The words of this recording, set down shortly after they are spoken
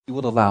You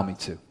would allow me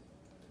to.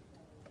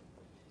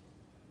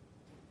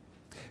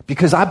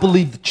 Because I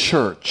believe the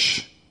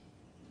church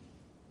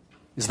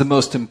is the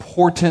most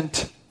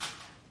important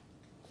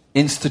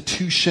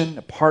institution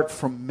apart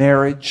from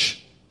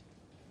marriage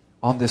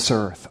on this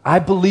earth. I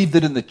believe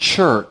that in the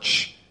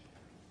church,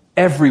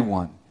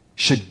 everyone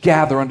should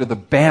gather under the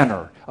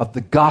banner of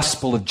the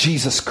gospel of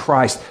Jesus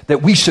Christ,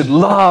 that we should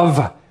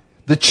love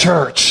the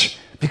church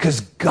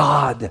because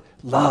God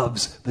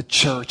loves the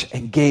church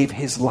and gave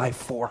his life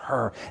for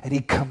her. And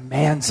he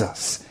commands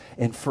us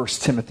in 1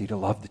 Timothy to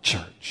love the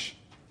church.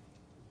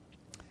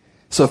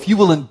 So if you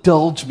will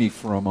indulge me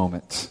for a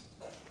moment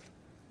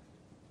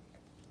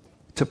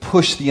to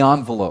push the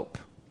envelope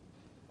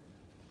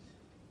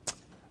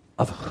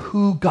of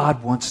who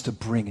God wants to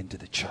bring into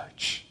the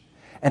church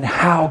and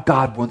how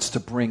God wants to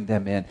bring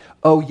them in.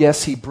 Oh,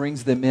 yes, he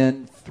brings them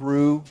in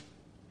through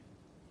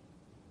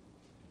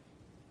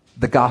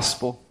the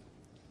gospel.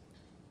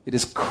 It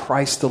is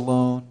Christ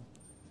alone.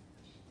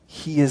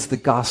 He is the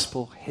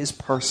gospel, his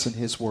person,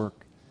 his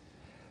work.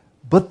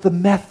 But the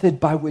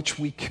method by which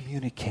we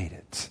communicate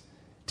it,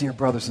 dear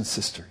brothers and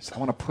sisters, I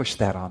want to push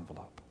that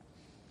envelope.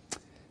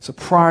 So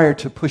prior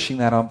to pushing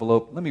that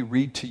envelope, let me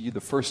read to you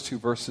the first two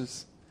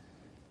verses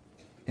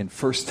in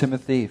 1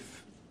 Timothy.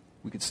 If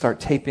we could start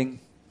taping.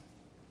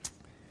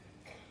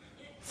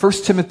 1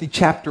 Timothy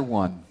chapter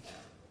 1.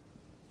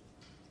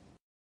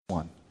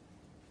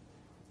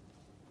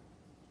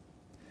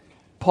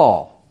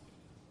 Paul,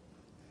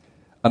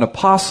 an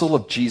apostle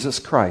of Jesus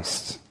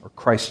Christ, or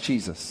Christ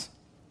Jesus,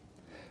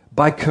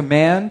 by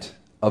command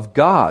of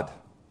God,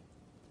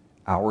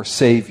 our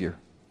Savior,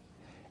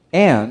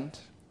 and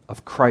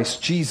of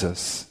Christ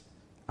Jesus,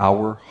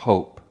 our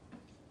hope.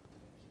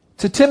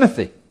 To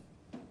Timothy,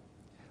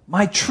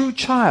 my true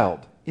child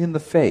in the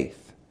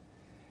faith,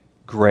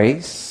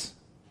 grace,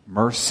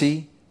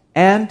 mercy,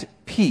 and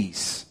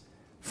peace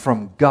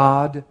from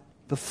God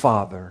the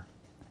Father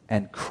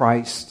and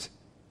Christ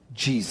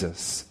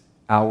Jesus,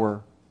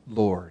 our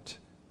Lord.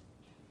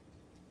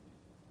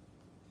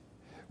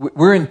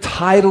 We're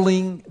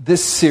entitling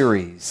this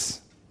series,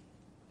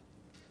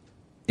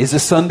 Is it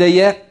Sunday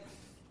Yet?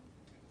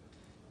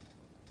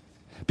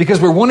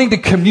 Because we're wanting to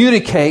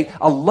communicate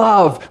a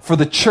love for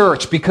the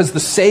church because the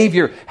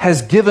Savior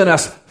has given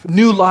us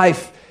new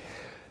life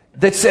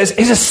that says,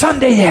 is it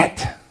Sunday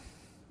yet?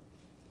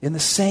 In the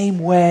same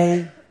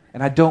way,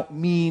 and I don't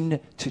mean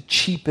to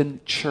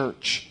cheapen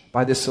church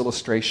by this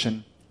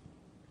illustration,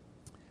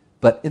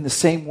 but in the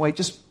same way,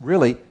 just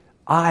really,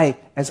 I,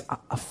 as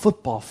a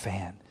football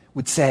fan,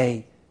 would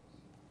say,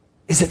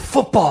 is it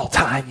football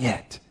time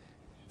yet?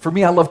 For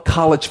me, I love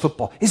college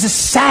football. Is it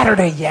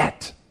Saturday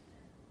yet?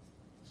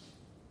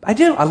 I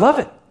do. I love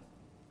it.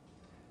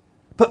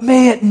 But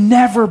may it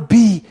never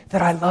be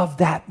that I love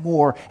that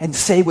more and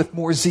say with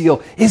more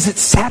zeal, is it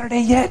Saturday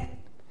yet?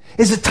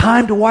 Is it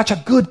time to watch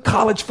a good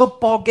college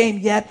football game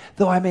yet?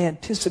 Though I may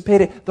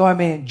anticipate it, though I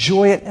may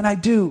enjoy it, and I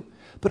do.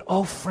 But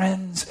oh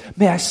friends,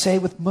 may I say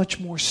with much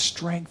more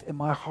strength in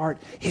my heart,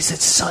 is it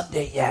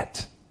Sunday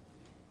yet?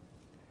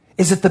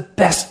 Is it the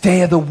best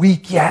day of the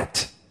week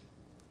yet?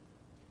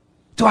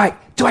 Do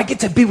I get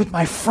to be with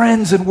my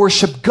friends and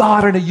worship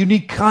God in a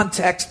unique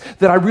context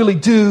that I really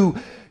do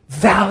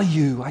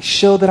value? I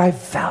show that I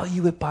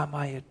value it by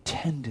my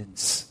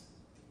attendance,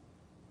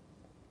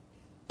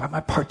 by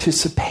my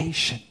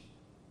participation,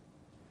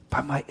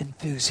 by my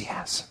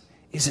enthusiasm.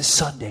 Is it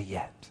Sunday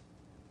yet?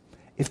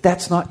 If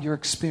that's not your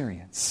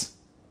experience,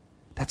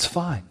 that's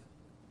fine.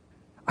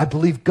 I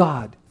believe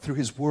God, through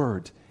his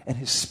word and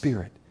his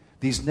spirit,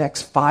 these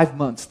next 5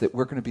 months that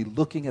we're going to be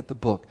looking at the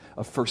book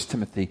of 1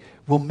 Timothy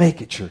will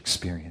make it your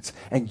experience.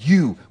 And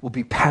you will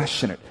be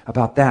passionate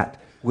about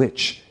that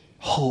which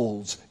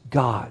holds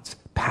God's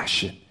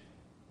passion.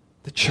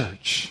 The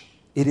church.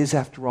 It is,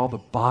 after all, the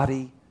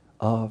body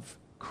of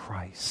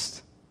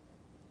Christ.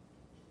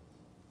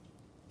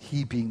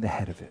 He being the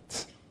head of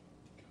it.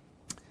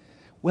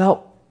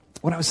 Well,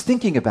 when I was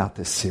thinking about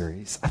this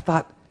series, I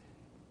thought,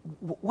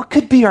 what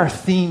could be our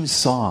theme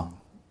song?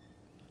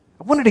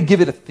 I wanted to give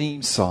it a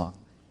theme song.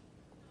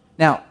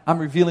 Now, I'm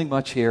revealing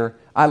much here.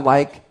 I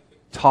like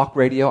talk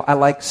radio. I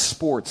like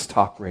sports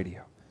talk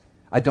radio.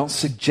 I don't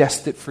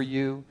suggest it for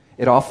you.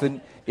 It often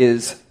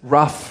is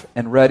rough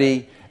and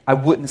ready. I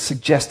wouldn't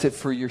suggest it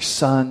for your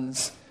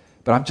sons.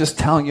 But I'm just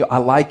telling you, I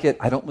like it.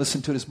 I don't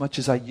listen to it as much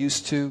as I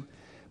used to,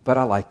 but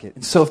I like it.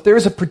 And so if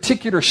there's a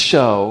particular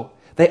show,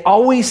 they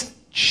always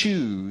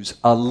choose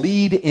a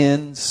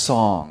lead-in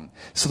song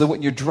so that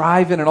when you're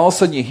driving and all of a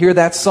sudden you hear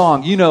that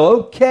song, you know,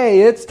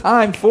 okay, it's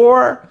time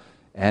for,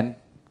 and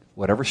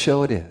whatever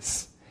show it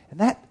is. And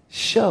that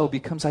show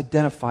becomes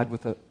identified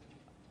with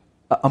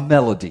a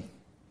melody,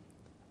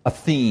 a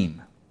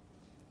theme.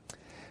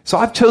 So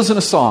I've chosen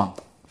a song,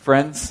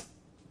 friends,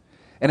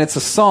 and it's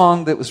a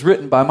song that was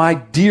written by my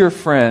dear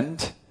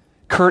friend,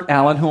 Kurt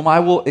Allen, whom I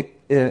will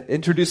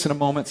introduce in a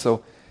moment,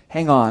 so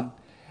hang on.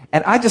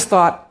 And I just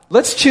thought,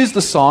 let's choose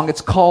the song. It's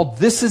called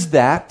This Is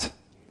That.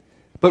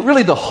 But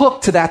really the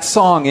hook to that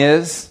song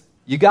is,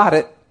 you got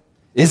it,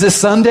 is it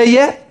Sunday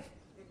yet?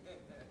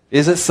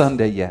 Is it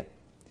Sunday yet?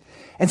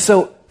 And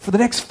so for the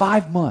next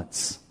 5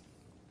 months,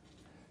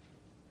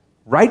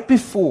 right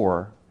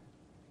before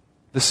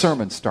the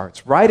sermon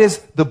starts, right as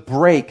the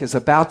break is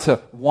about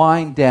to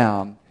wind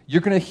down,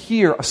 you're going to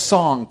hear a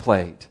song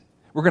played.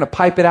 We're going to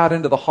pipe it out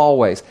into the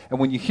hallways. And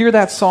when you hear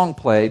that song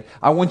played,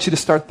 I want you to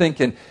start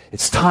thinking,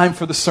 it's time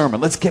for the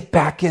sermon. Let's get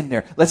back in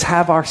there. Let's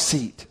have our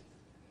seat.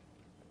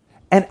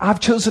 And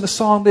I've chosen a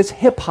song that's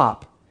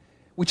hip-hop,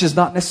 which is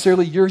not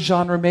necessarily your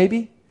genre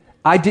maybe.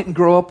 I didn't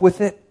grow up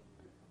with it.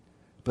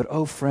 But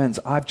oh, friends,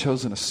 I've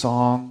chosen a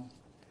song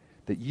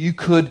that you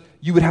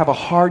would have a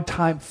hard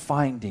time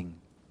finding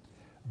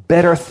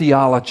better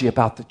theology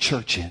about the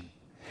church in.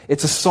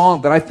 It's a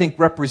song that I think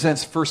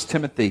represents 1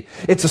 Timothy.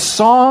 It's a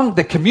song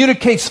that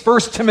communicates 1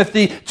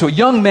 Timothy to a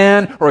young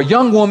man or a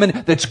young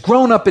woman that's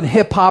grown up in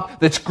hip-hop,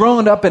 that's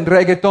grown up in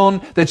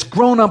reggaeton, that's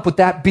grown up with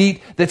that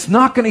beat, that's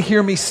not going to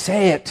hear me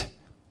say it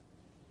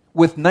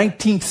with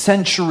 19th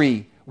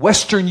century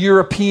Western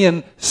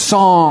European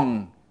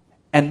song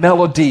and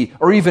melody,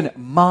 or even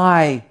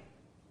my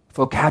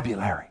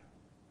vocabulary.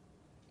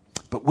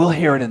 But we'll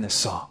hear it in this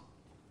song.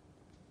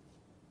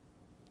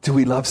 Do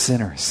we love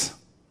sinners?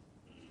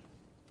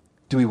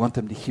 Do we want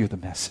them to hear the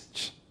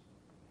message?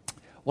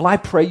 Well, I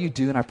pray you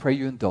do, and I pray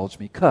you indulge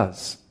me,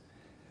 because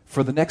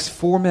for the next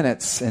 4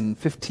 minutes and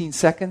 15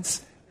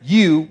 seconds,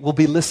 you will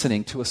be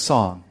listening to a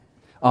song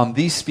on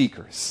these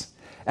speakers.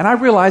 And I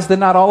realize that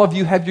not all of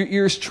you have your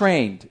ears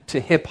trained to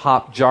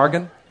hip-hop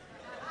jargon.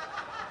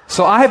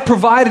 So I have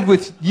provided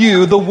with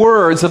you the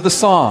words of the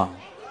song.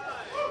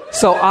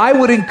 So I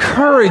would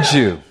encourage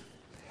you,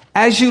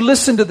 as you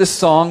listen to this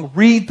song,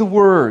 read the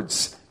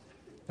words.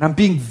 And I'm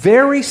being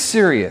very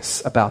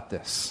serious about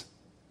this.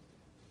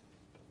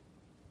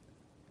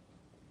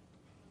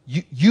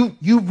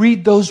 You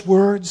read those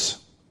words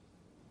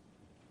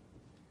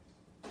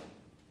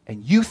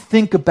and you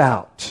think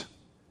about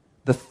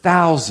the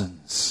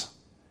thousands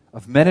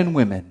of men and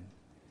women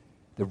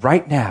that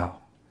right now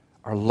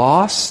are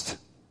lost.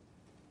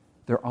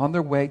 They're on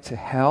their way to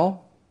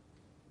hell.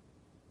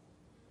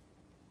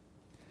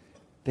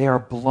 They are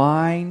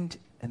blind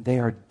and they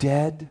are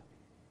dead.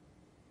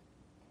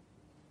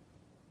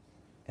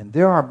 And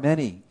there are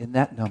many in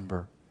that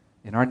number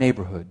in our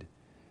neighborhood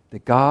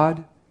that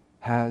God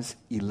has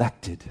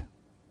elected.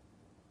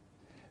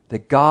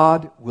 That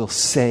God will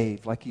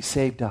save like He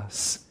saved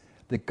us.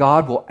 That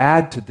God will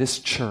add to this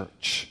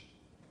church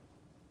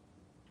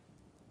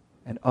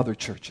and other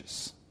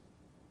churches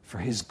for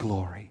His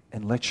glory.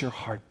 And let your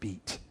heart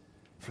beat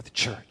for the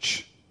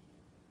church.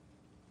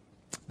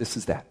 This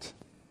is that.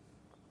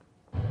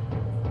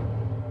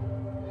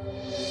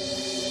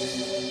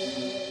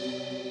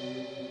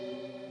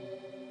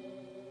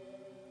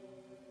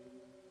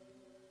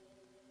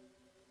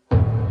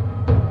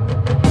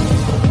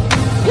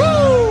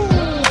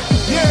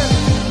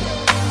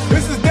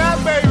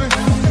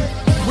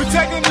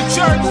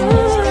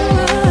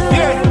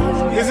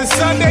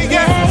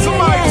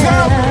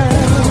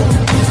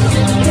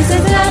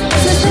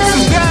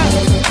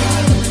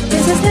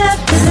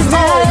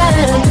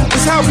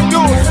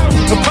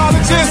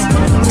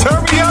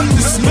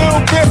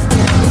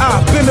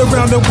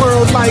 Around the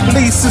world like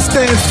Lisa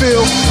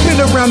Stansfield.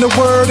 Been around the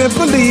world and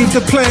believe the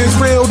plan's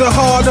real. The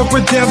heart of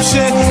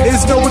redemption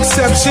is no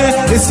exception.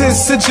 It's His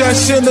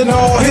suggestion and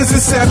all His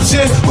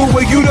inception. Who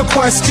are you to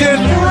question?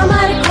 Who am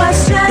I to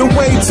question? The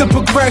way to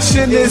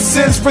progression is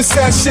since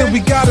recession. We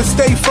gotta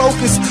stay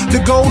focused.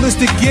 The goal is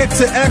to get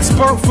to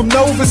expert from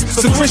novice.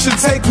 So Christian,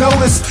 take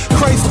notice.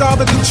 Christ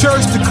started the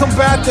church to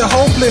combat the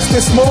hopeless.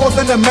 It's more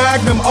than a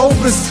magnum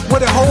opus.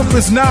 What a hope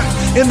is not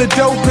in the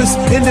dopest.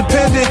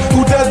 Independent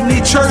who doesn't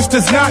need church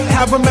does not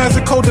have him as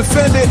a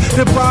co-defendant.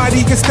 The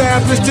body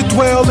established to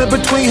dwell in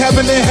between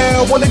heaven and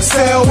hell will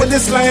excel in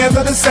this land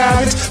of the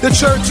savage. The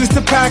church is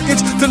the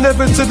package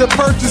delivered to the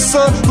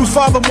purchaser, whose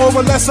father more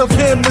or less of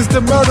him is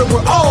the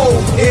murderer. Oh,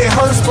 it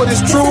hurts, but it's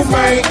true,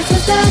 man. This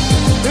is that.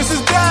 This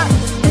is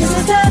that. This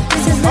is that.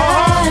 This is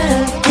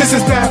that. This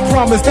is that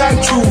promise,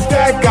 that truth,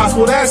 that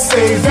gospel, that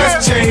saves,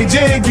 that's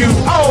changing you.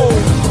 Oh,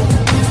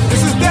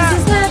 this is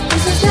that.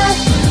 This is that.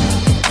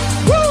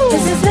 Woo.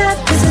 This is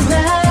that. This is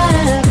that.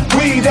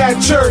 We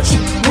that church,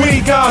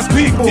 we God's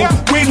people.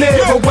 We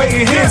live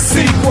awaiting His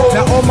sequel.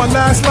 Now on my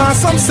last line,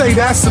 some say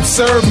that's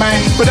absurd, man.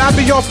 But I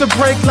be off the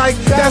break like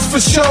that's for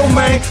sure,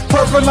 man.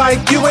 Purple like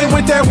you ain't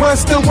with that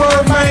what's the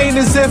word, man.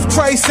 As if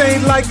Christ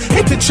ain't like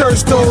hit the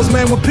church doors,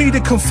 man. When Peter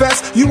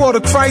confessed, you are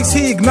the Christ,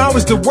 he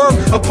acknowledged the work.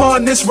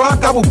 Upon this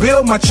rock I will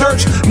build my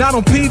church. Not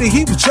on Peter,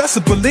 he was just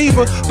a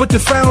believer, but the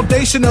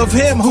foundation of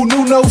him who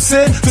knew no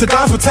sin. To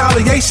God's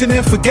retaliation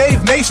and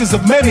forgave nations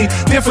of many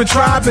different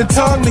tribe and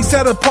tongue. He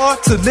set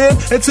apart to live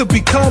and to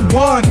become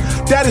one.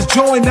 That is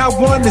joined, not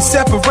one that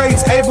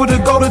separates. Able to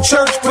go to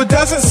church but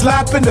doesn't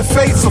slap in the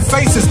face or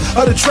faces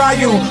of the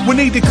triune. We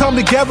need to come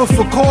together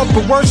for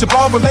corporate worship.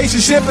 Our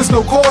relationship is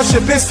no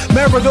courtship, it's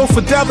marital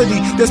fidelity.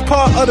 That's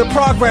part of the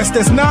progress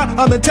that's not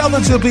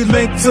unintelligibly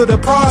linked to the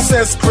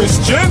process,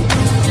 Christian.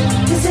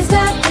 This is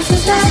that, this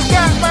is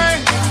that, man.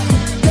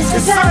 This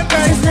It's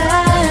Sunday.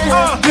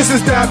 This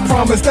is that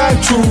promise,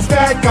 that truth,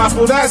 that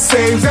gospel that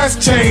saves, that's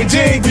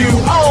changing you.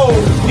 Oh,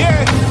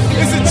 yeah.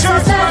 Is it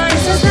church, man?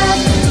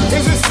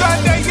 Is it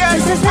Sunday yet?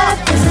 This is that.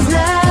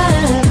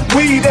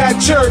 We that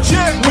church,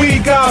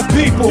 we God's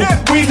people.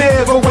 We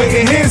never wait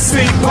in his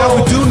seat. No,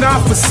 we do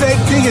not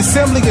forsake the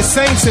assembly of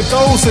saints and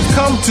those have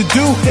come to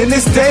do in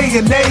this day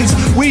and age.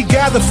 We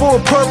gather for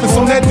a purpose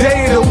on that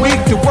day of the week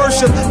to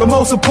worship, but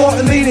most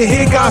importantly to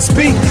hear God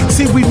speak.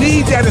 See, we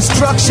need that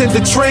instruction to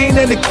train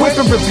and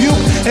equip and rebuke,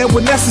 and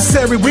when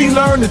necessary we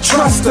learn to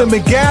trust him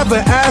and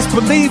gather as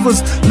believers.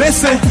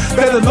 Listen,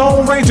 that a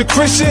Lone Ranger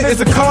Christian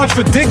is a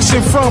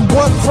contradiction from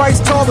what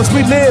Christ taught us.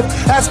 We live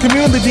as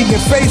community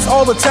and face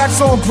all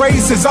attacks on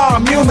grace is our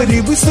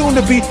immunity. We soon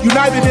to be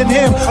united in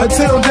him.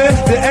 Until then,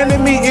 the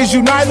enemy is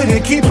united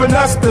and keeping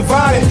us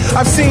divided.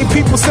 I've seen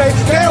people say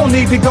they don't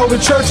need to go to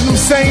church, and them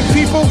same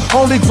people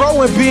only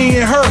grow and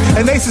being hurt,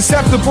 and they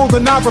susceptible to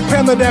not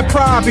repent of that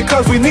pride,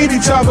 because we need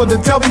each other to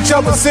tell each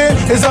other sin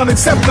is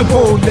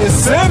unacceptable.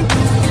 Listen,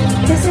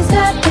 This is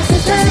that. this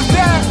is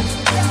that.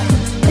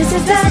 This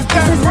is that.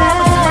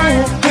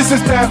 This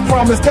is that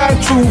promise,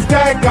 that truth,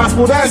 that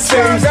gospel that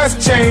saves, that's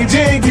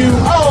changing you.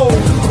 Oh,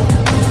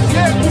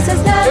 yeah. This is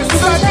that. It's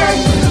Sunday.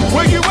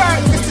 Where you at?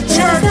 It's the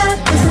church.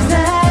 This is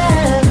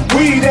that.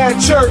 We that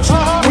church.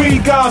 We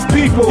God's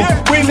people.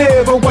 We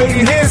live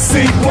awaiting his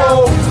seat.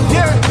 Whoa,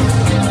 yeah.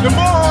 The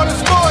more on the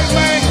story,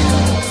 man.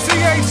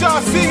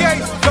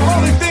 CHRCH. The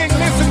only thing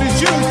missing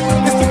is you.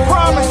 It's the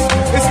promise.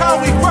 It's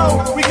how we grow.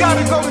 We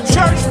gotta go to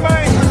church,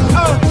 man.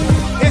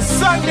 It's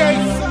Sunday.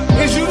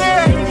 Is you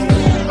there?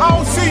 I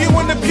don't see you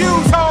in the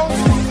pews, home.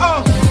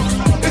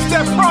 It's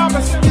that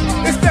promise.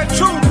 It's that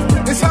truth.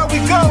 It's how we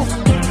go.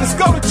 Let's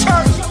go to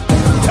church.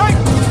 Hey.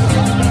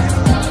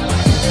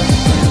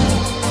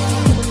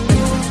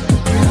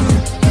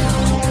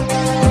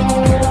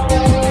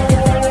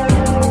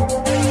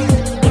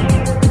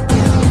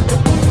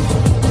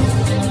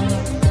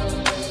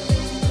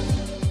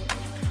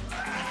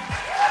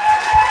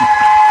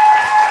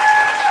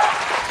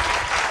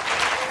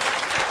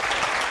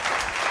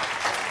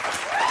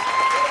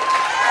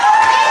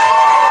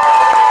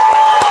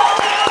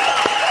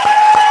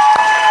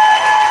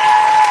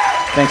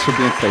 Thanks for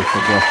being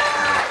faithful, Bill.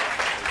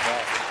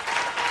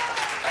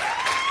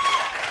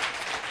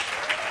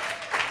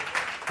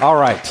 All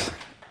right.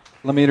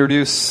 Let me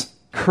introduce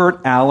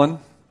Kurt Allen.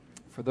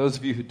 For those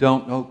of you who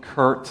don't know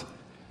Kurt,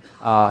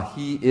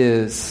 he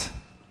is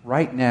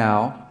right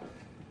now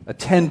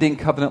attending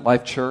Covenant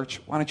Life Church.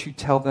 Why don't you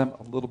tell them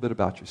a little bit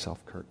about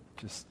yourself, Kurt?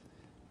 Just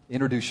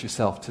introduce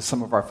yourself to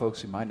some of our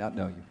folks who might not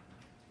know you.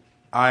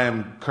 I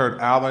am Kurt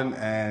Allen,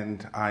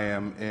 and I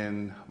am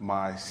in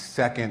my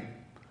second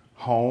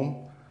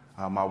home.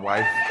 My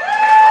wife.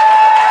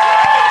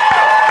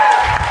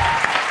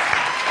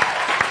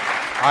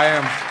 I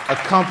am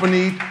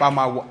accompanied by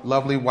my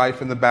lovely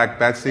wife in the back,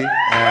 Betsy,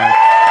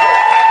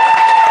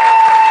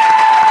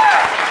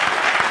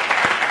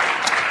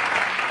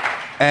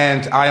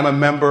 and I am a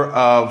member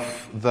of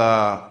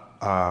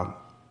a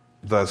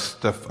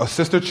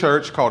sister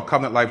church called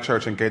Covenant Life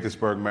Church in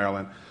Gaithersburg,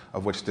 Maryland,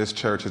 of which this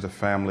church is a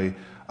family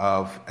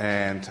of,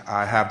 and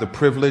I have the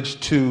privilege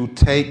to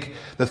take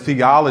the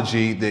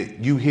theology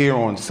that you hear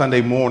on Sunday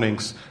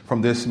mornings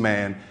from this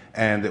man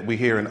and that we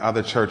hear in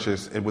other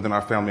churches within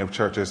our family of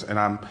churches, and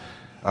I'm,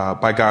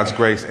 by God's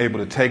grace, able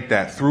to take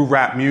that through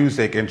rap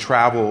music and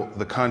travel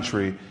the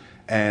country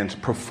and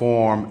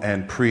perform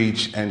and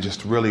preach and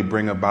just really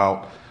bring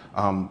about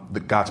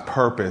God's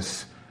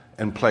purpose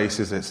in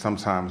places that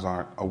sometimes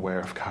aren't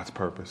aware of God's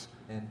purpose.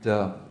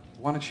 And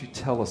why don't you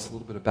tell us a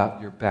little bit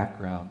about your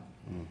background,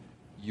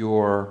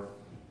 your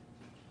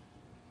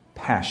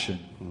passion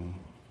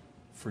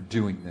for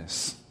doing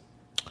this?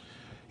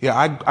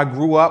 Yeah, I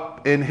grew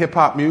up in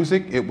hip-hop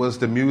music. It was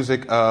the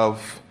music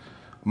of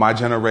my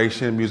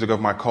generation, music of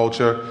my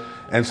culture.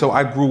 And so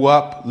I grew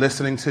up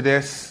listening to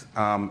this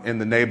in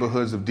the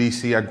neighborhoods of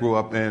D.C. I grew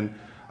up in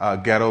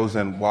ghettos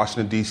in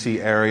Washington,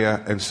 D.C.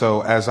 area. And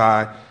so as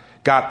I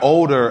got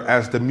older,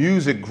 as the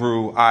music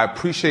grew, I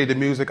appreciated the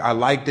music. I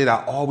liked it.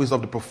 I always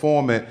loved to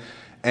perform it.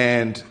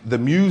 And the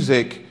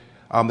music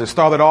that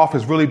started off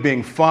as really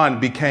being fun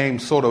became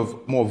sort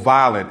of more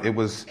violent. It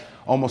was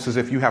almost as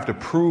if you have to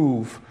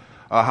prove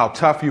how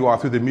tough you are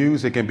through the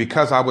music. And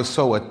because I was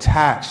so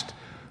attached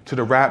to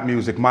the rap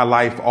music, my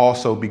life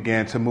also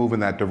began to move in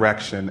that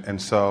direction. And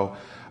so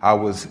I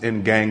was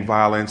in gang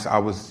violence. I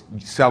was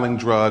selling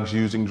drugs,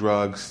 using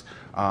drugs,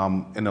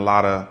 in a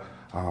lot of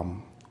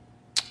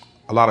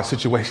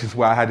situations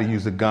where I had to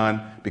use a gun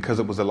because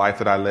it was the life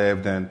that I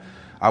lived. And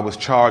I was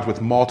charged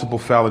with multiple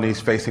felonies,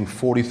 facing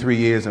 43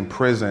 years in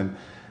prison.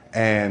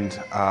 And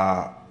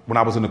when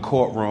I was in the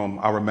courtroom,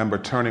 I remember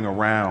turning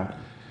around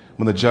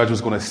when the judge was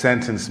going to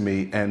sentence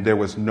me, and there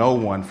was no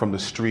one from the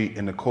street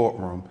in the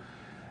courtroom.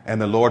 And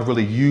the Lord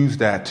really used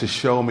that to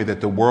show me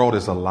that the world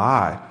is a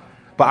lie.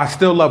 But I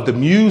still loved the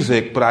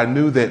music, but I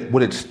knew that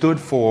what it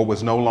stood for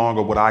was no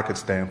longer what I could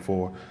stand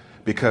for,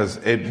 because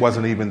it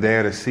wasn't even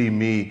there to see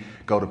me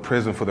go to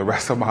prison for the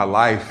rest of my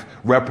life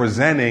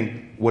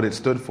representing what it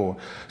stood for.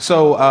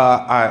 So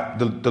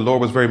the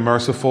Lord was very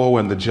merciful,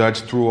 and the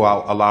judge threw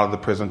out a lot of the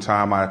prison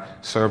time. I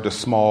served a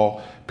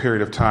small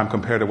period of time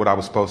compared to what I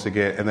was supposed to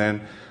get. And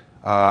then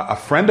a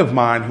friend of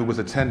mine who was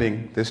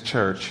attending this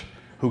church,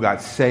 who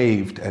got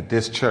saved at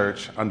this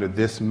church under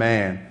this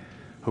man,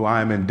 who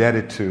I am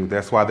indebted to.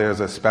 That's why there's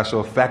a special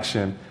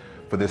affection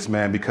for this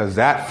man, because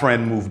that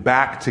friend moved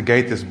back to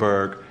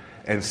Gaithersburg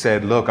and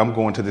said, look, I'm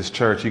going to this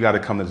church. You got to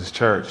come to this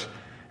church.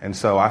 And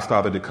so I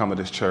started to come to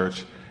this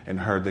church and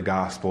heard the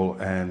gospel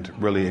and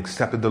really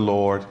accepted the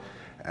Lord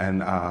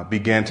and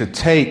began to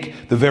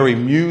take the very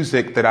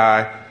music that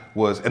I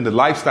was and the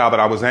lifestyle that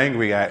I was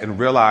angry at and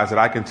realize that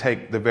I can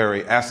take the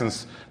very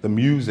essence, the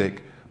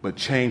music, but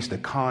change the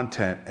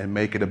content and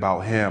make it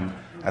about him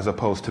as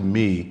opposed to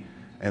me.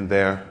 And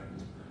there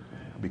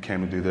I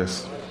became to do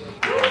this.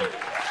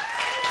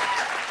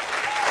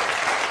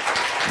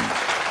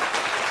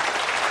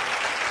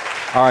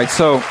 All right,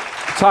 so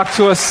talk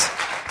to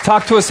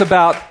us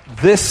about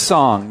this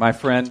song, my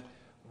friend.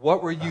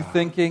 What were you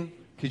thinking?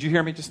 Could you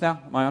hear me just now?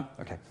 Am I on?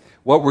 Okay.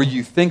 What were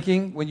you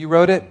thinking when you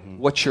wrote it?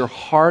 What's your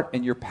heart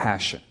and your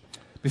passion?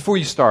 Before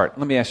you start,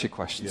 let me ask you a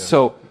question. Yeah.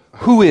 So,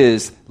 who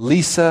is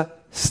Lisa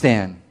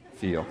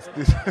Stanfield?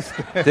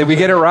 Did we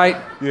get it right?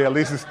 Yeah,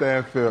 Lisa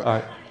Stanfield.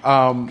 All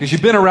right. Because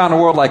you've been around the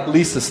world like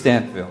Lisa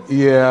Stanfield.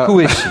 Yeah. Who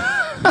is she?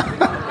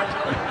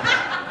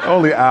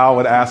 Only Al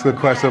would ask a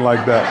question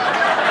like that.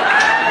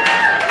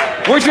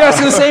 Weren't you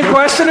asking the same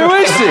question? Who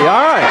is she? All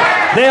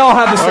right. They all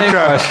have the same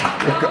question.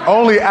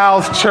 Only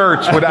Al's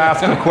church would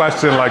ask a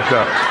question like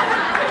that.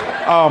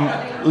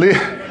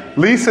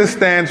 Lisa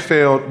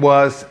Stanfield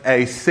was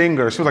a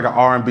singer. She was like an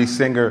R&B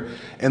singer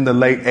in the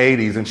late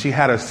 80s, and she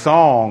had a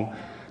song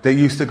that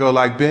used to go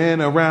like,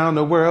 been around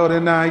the world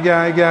and I.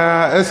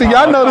 So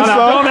y'all know the song?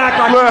 Don't act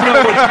like you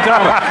know what you're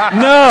talking about.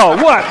 No,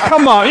 what?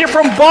 Come on, you're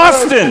from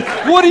Boston.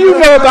 What do you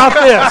know about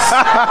this?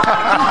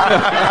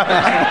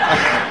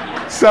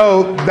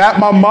 So that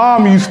my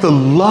mom used to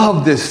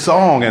love this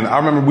song, and I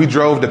remember we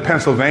drove to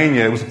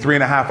Pennsylvania. It was a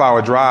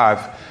 3.5-hour drive,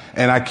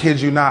 and I kid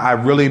you not, I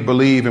really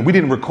believe, and we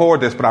didn't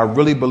record this, but I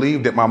really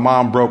believe that my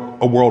mom broke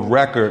a world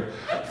record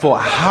for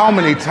how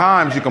many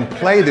times you can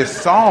play this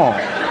song.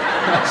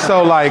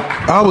 So like,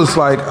 I was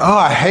like, oh,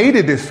 I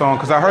hated this song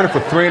because I heard it for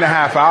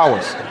 3.5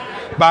 hours.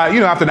 By,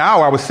 after an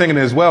hour, I was singing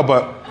it as well,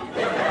 but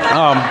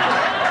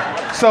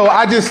so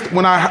I just,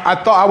 when I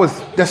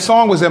thought that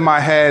song was in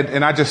my head,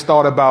 and I just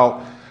thought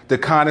about the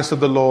kindness of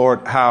the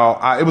Lord,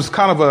 how it was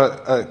kind of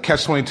a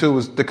catch-22. It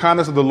was the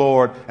kindness of the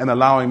Lord and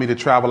allowing me to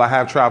travel. I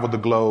have traveled the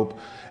globe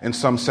in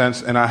some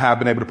sense, and I have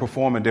been able to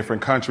perform in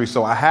different countries.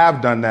 So I have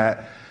done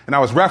that. And I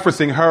was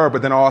referencing her,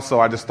 but then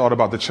also I just thought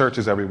about the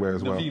churches everywhere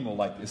as well. Naveen will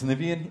like this. Is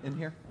Naveen in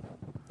here?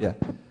 Yeah.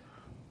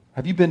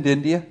 Have you been to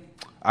India?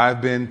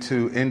 I've been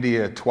to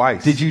India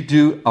twice. Did you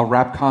do a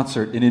rap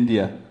concert in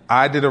India?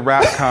 I did a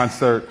rap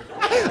concert.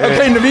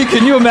 Okay, Naveen,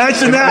 can you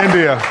imagine that? In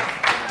India.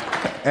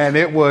 And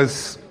it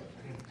was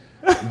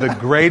the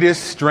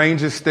greatest,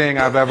 strangest thing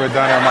I've ever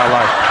done in my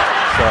life.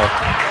 So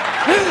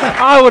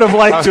I would have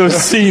liked to have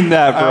seen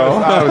that, bro.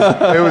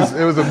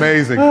 It was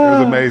amazing. It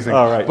was amazing.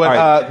 All right.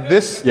 But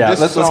this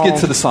let's get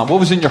to the song. What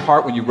was in your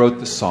heart when you wrote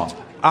this song?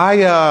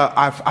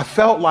 I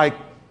felt like,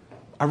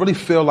 I really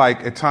feel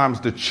like at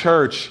times the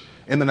church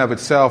in and of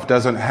itself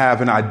doesn't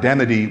have an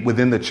identity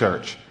within the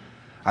church.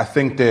 I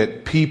think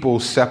that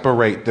people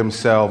separate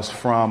themselves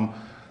from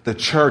the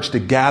church, the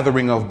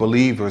gathering of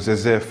believers,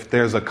 as if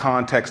there's a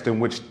context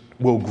in which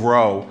we'll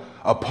grow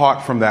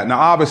apart from that. Now,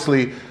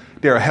 obviously,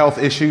 there are health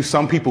issues.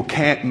 Some people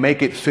can't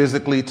make it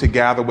physically to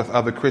gather with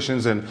other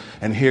Christians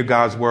and hear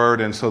God's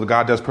word. And so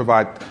God does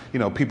provide,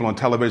 people on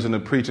television to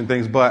preach and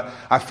things. But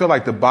I feel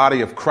like the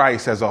body of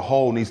Christ as a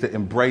whole needs to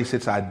embrace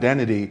its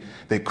identity,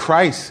 that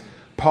Christ,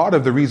 part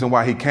of the reason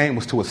why he came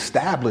was to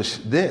establish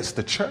this,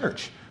 the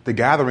church, the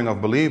gathering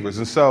of believers.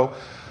 And so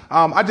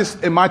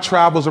in my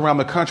travels around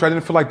the country, I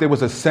didn't feel like there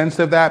was a sense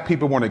of that.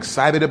 People weren't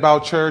excited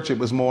about church. It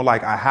was more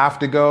like I have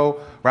to go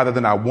rather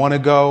than I want to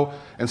go.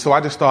 And so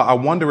I just thought, I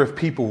wonder if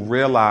people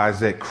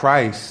realize that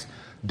Christ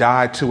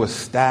died to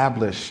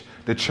establish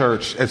the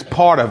church as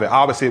part of it.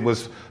 Obviously, it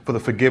was for the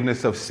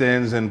forgiveness of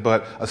sins,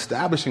 but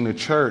establishing the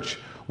church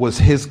was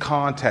his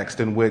context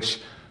in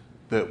which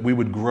that we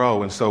would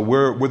grow. And so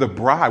we're the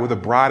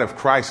bride of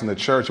Christ in the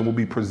church, and we'll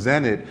be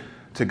presented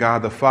to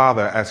God the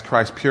Father as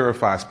Christ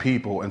purifies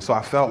people. And so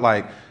I felt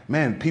like,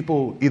 man,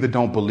 people either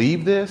don't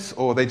believe this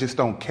or they just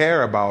don't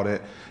care about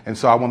it. And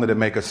so I wanted to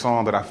make a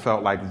song that I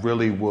felt like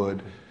really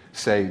would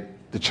say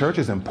the church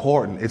is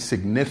important, it's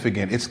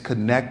significant, it's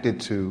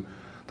connected to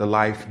the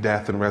life,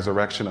 death, and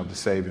resurrection of the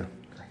Savior.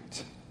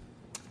 Great.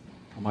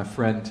 Well, my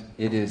friend,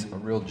 it is a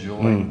real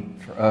joy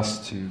for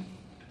us to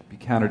be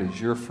counted as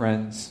your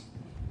friends.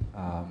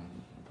 I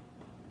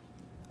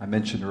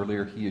mentioned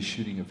earlier he is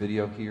shooting a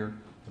video here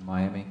in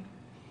Miami.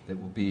 that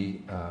will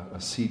be a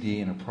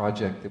CD and a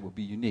project that will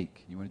be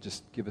unique. You want to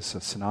just give us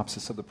a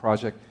synopsis of the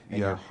project and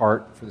your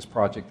heart for this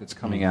project that's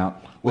coming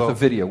out with a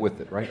video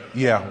with it, right?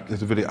 Yeah,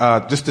 there's a video.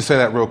 Just to say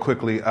that real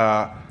quickly,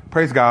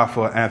 praise God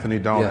for Anthony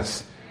Donis.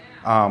 Yes.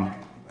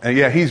 And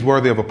yeah, he's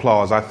worthy of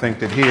applause. I think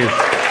that he is.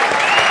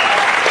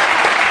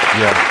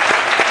 Yeah.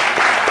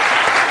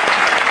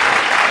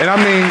 And I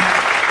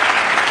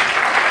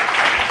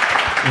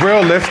mean,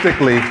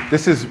 realistically,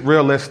 this is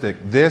realistic.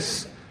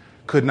 This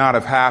could not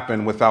have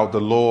happened without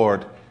the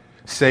Lord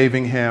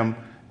saving him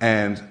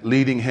and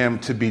leading him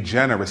to be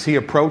generous. He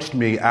approached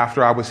me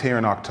after I was here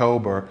in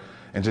October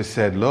and just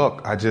said,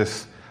 look, I feel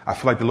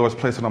like the Lord's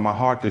placed it on my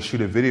heart to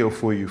shoot a video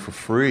for you for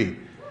free.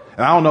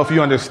 And I don't know if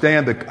you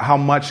understand how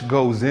much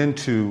goes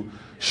into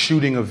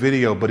shooting a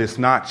video, but it's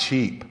not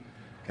cheap.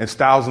 It's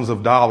thousands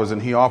of dollars,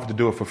 and he offered to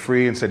do it for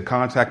free and said,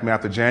 contact me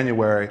after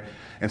January.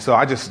 And so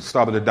I just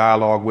started a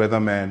dialogue with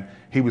him, and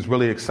he was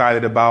really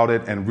excited about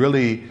it. And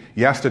really,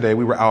 yesterday,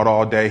 we were out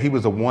all day. He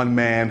was a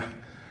one-man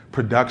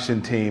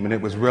production team, and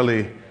it's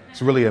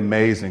really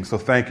amazing. So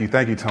thank you,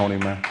 Tony,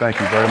 man. Thank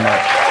you very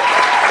much.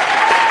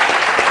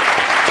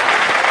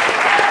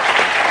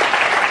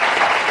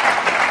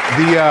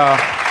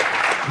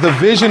 The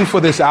vision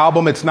for this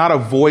album, it's not a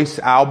Voice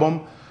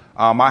album.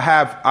 I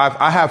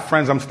have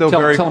friends. I'm still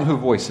tell them who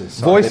Voice is.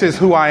 Voice is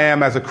who I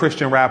am as a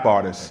Christian rap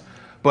artist.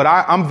 But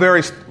I'm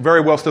very,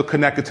 very well still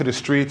connected to the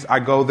streets. I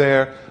go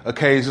there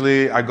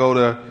occasionally. I go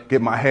to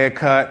get my hair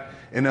cut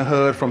in the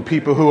hood from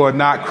people who are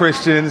not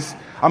Christians.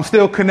 I'm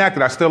still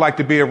connected. I still like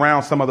to be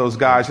around some of those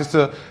guys just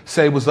to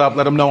say what's up,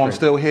 let them know I'm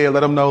still here,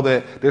 let them know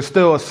that there's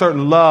still a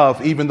certain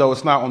love, even though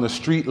it's not on the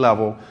street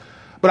level.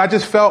 But I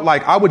just felt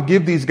like I would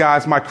give these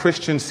guys my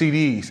Christian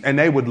CDs, and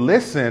they would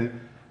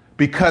listen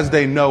because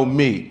they know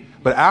me.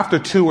 But after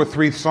 2 or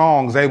 3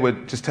 songs, they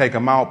would just take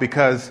them out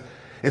because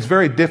it's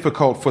very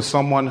difficult for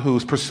someone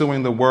who's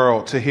pursuing the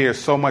world to hear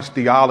so much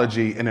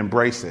theology and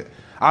embrace it.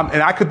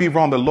 And I could be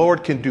wrong. The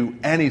Lord can do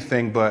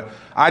anything, but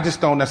I just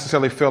don't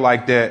necessarily feel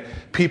like that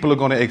people are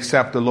going to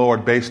accept the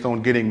Lord based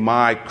on getting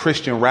my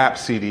Christian rap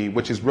CD,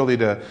 which is really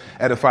to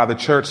edify the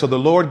church. So the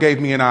Lord gave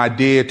me an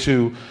idea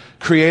to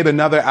create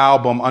another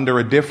album under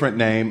a different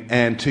name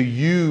and to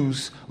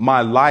use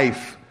my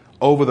life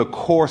over the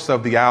course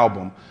of the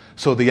album.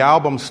 So the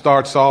album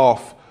starts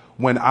off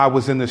when I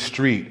was in the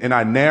street, and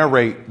I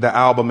narrate the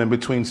album in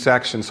between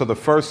sections. So the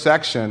first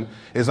section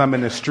is I'm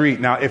in the street.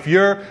 Now, if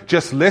you're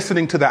just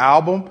listening to the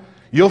album,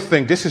 you'll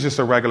think this is just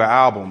a regular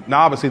album.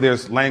 Now, obviously,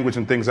 there's language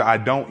and things that I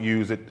don't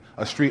use that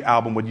a street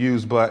album would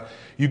use, but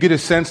you get a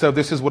sense of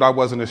this is what I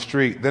was in the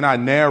street. Then I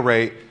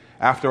narrate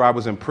after I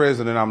was in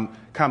prison, and I'm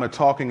kind of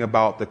talking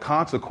about the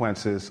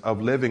consequences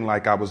of living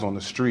like I was on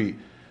the street.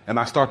 And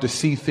I start to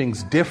see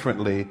things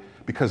differently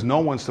because no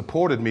one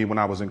supported me when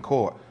I was in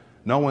court.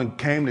 No one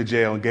came to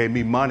jail and gave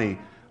me money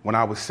when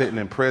I was sitting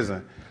in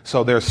prison.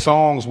 So there's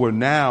songs where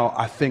now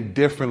I think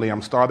differently.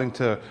 I'm starting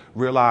to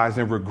realize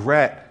and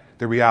regret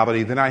the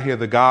reality. Then I hear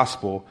the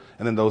gospel,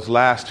 and then those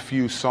last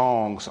few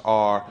songs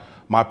are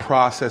my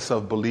process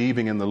of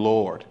believing in the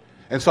Lord.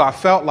 And so I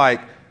felt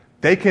like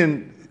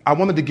I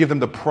wanted to give them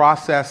the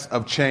process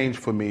of change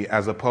for me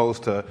as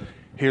opposed to,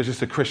 here's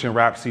just a Christian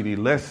rap CD,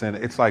 listen.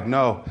 It's like,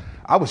 no,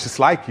 I was just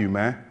like you,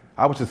 man.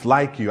 I was just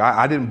like you.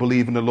 I didn't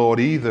believe in the Lord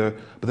either,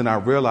 but then I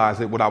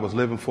realized that what I was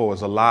living for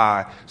was a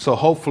lie. So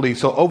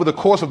over the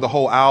course of the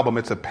whole album,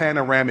 it's a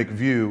panoramic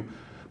view,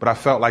 but I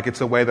felt like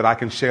it's a way that I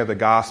can share the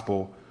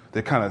gospel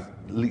that kind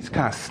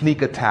of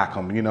sneak attack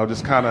them,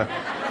 just kind of,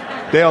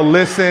 they'll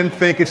listen,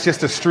 think it's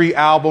just a street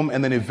album,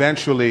 and then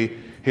eventually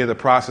hear the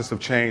process of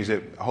change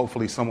that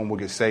hopefully someone will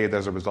get saved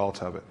as a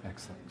result of it.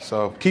 Excellent.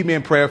 So keep me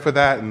in prayer for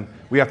that, and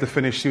we have to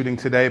finish shooting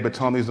today, but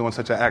Tony's doing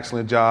such an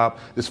excellent job.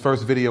 This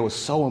first video is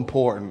so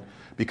important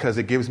because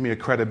it gives me a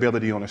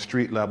credibility on a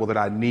street level that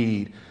I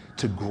need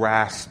to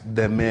grasp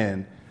them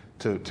in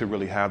to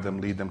really have them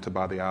lead them to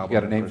buy the album.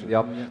 You got a name for the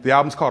album yet? The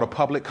album's called A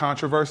Public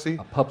Controversy.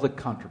 A Public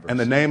Controversy. And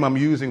the name I'm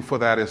using for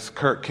that is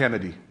Kurt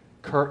Kennedy.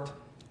 Kurt? Yeah,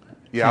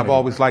 Kennedy. I've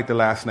always liked the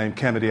last name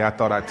Kennedy. I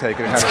thought I'd take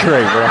it. That's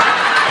great, bro.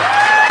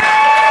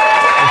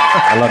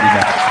 I love you,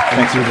 man.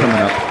 Thanks for coming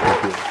up.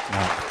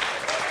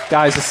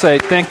 Guys, to say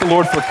thank the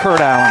Lord for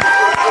Kurt Allen.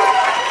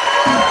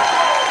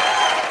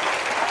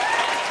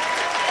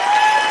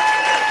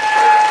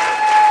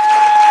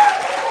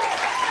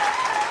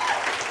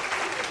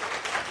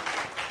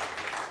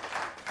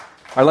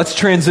 All right, let's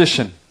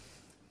transition.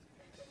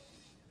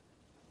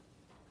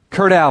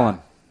 Kurt Allen.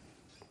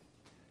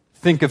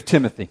 Think of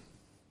Timothy.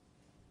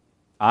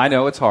 I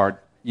know it's hard.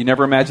 You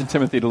never imagined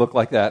Timothy to look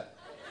like that.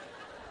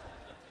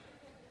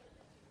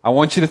 I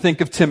want you to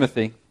think of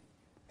Timothy.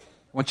 I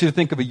want you to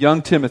think of a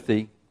young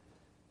Timothy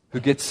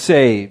who gets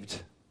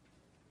saved.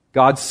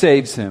 God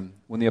saves him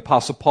when the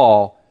Apostle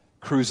Paul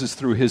cruises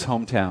through his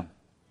hometown.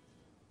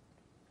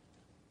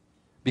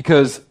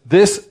 Because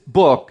this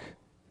book,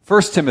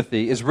 1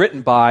 Timothy, is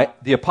written by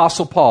the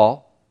Apostle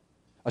Paul,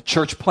 a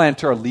church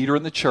planter, a leader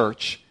in the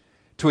church,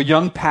 to a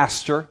young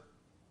pastor.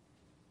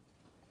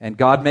 And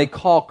God may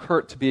call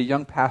Kurt to be a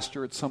young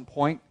pastor at some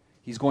point.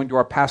 He's going to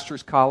our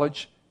pastor's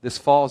college this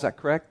fall. Is that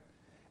correct?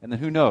 And then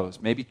who knows?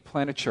 Maybe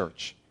plant a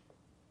church.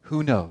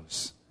 Who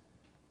knows?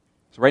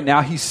 So right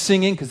now he's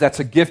singing because that's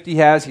a gift he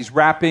has. He's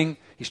rapping.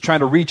 He's trying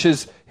to reach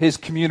his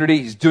community.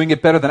 He's doing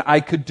it better than I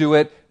could do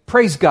it.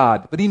 Praise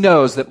God. But he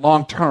knows that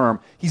long term,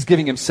 he's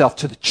giving himself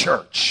to the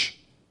church.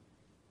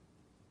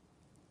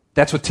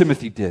 That's what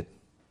Timothy did.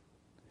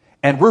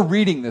 And we're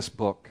reading this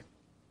book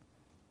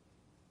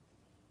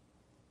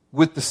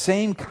with the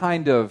same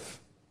kind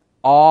of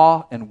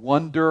awe and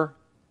wonder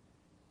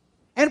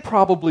and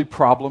probably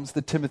problems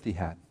that Timothy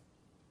had.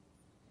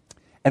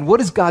 And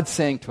what is God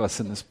saying to us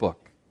in this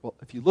book? Well,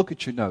 if you look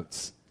at your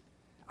notes,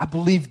 I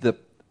believe the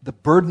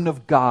burden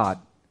of God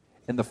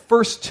in the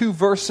first 2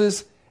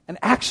 verses, and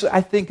actually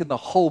I think in the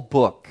whole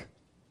book,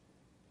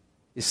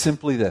 is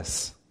simply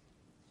this.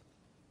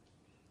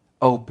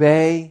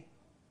 Obey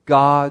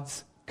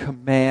God's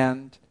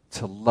command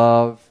to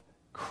love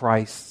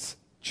Christ's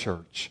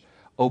church.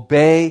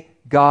 Obey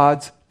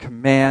God's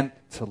command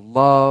to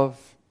love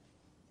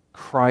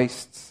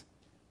Christ's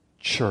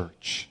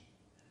church.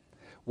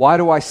 Why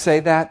do I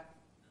say that?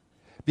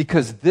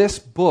 Because this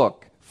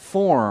book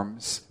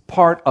forms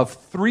part of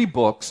 3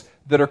 books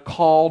that are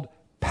called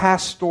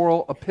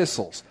pastoral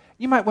epistles.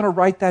 You might want to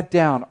write that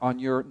down on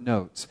your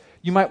notes.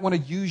 You might want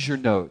to use your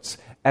notes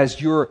as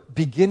your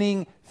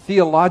beginning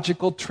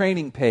theological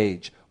training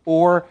page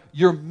or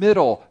your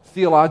middle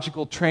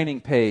theological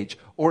training page,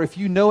 or if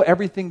you know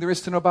everything there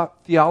is to know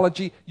about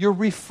theology, your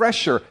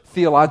refresher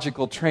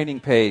theological training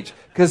page.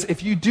 Because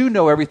if you do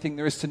know everything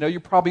there is to know,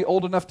 you're probably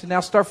old enough to now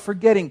start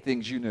forgetting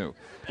things you knew,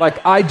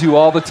 like I do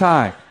all the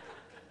time.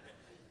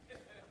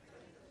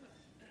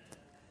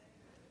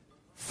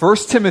 1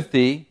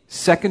 Timothy,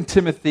 2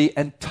 Timothy,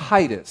 and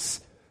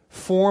Titus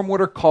form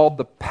what are called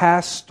the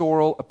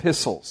pastoral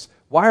epistles.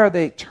 Why are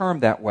they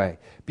termed that way?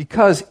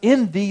 Because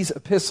in these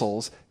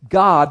epistles,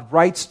 God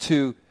writes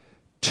to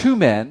 2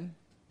 men,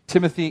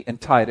 Timothy and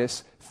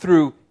Titus,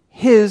 through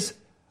his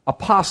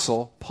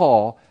apostle,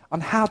 Paul,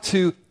 on how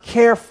to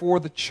care for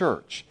the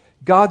church.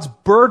 God's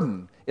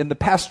burden in the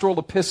pastoral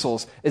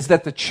epistles is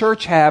that the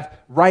church have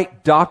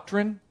right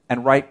doctrine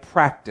and right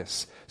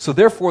practice. So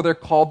therefore, they're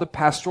called the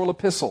pastoral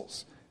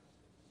epistles.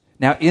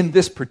 Now, in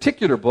this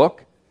particular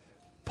book,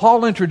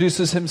 Paul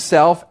introduces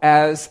himself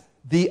as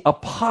the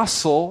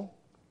apostle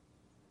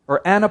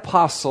or an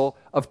apostle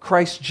of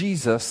Christ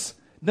Jesus.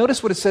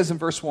 Notice what it says in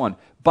verse 1,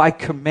 by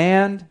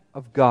command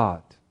of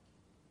God.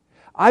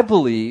 I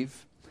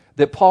believe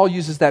that Paul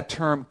uses that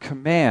term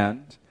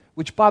command,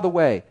 which, by the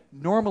way,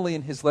 normally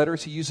in his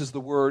letters he uses the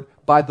word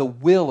by the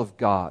will of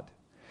God,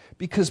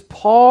 because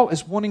Paul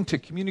is wanting to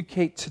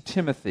communicate to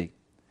Timothy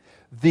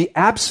the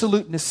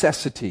absolute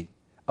necessity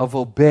of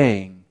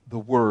obeying the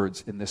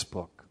words in this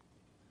book.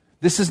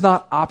 This is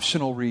not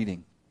optional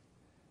reading.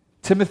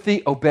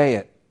 Timothy, obey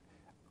it.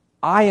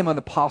 I am an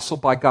apostle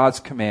by God's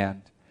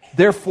command.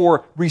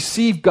 Therefore,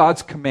 receive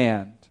God's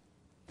command.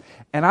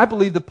 And I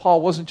believe that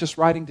Paul wasn't just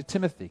writing to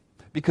Timothy,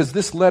 because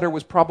this letter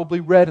was probably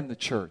read in the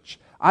church.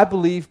 I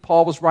believe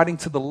Paul was writing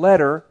to the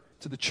letter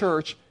to the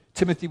church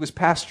Timothy was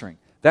pastoring.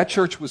 That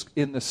church was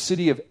in the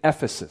city of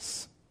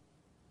Ephesus.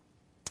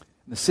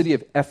 In the city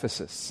of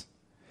Ephesus,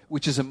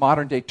 which is in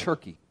modern-day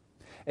Turkey.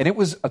 And it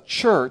was a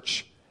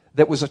church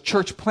that was a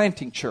church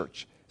planting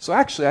church. So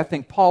actually, I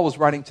think Paul was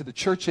writing to the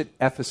church at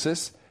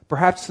Ephesus,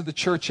 perhaps to the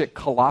church at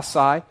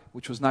Colossae,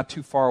 which was not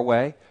too far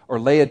away, or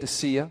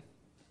Laodicea.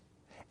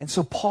 And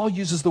so Paul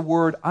uses the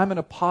word, I'm an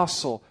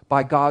apostle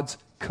by God's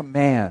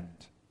command.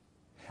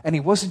 And he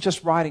wasn't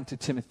just writing to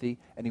Timothy,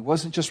 and he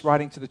wasn't just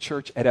writing to the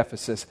church at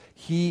Ephesus.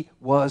 He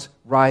was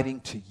writing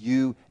to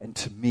you and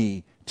to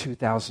me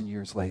 2,000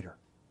 years later.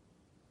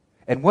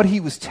 And what he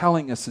was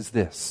telling us is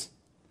this: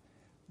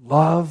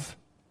 love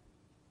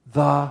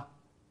the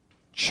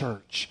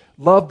church.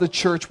 Love the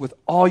church with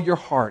all your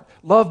heart.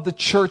 Love the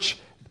church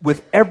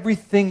with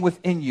everything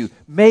within you.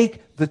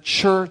 Make the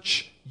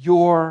church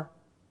your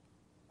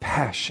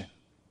passion.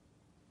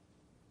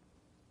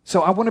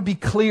 So I want to be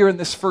clear in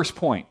this first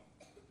point.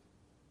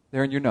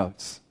 There in your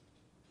notes.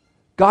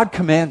 God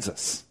commands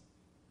us.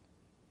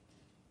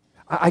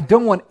 I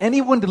don't want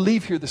anyone to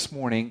leave here this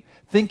morning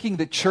thinking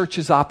that church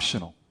is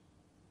optional.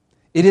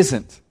 It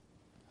isn't.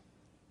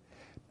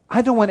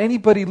 I don't want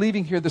anybody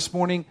leaving here this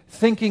morning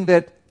thinking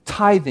that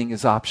tithing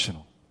is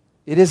optional.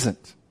 It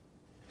isn't.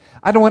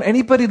 I don't want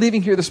anybody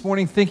leaving here this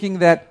morning thinking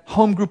that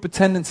home group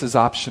attendance is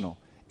optional.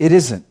 It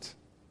isn't.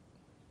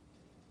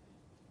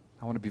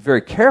 I want to be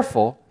very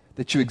careful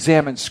that you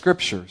examine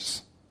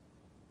scriptures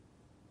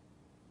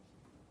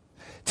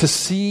to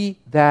see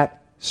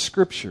that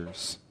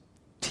scriptures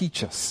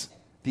teach us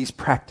these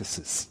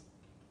practices.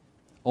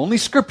 Only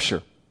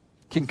scripture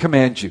can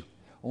command you.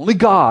 Only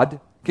God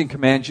can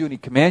command you, and he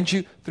commands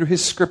you through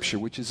his scripture,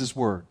 which is his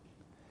word.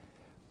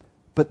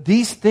 But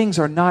these things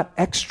are not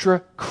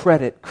extra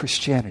credit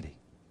Christianity.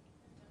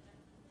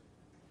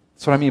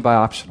 That's what I mean by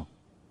optional.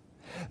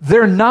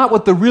 They're not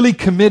what the really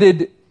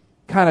committed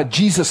kind of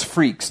Jesus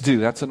freaks do.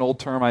 That's an old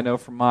term I know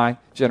from my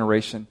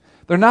generation.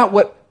 They're not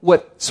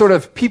what sort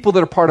of people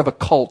that are part of a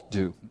cult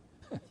do.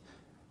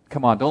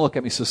 Come on, don't look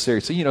at me so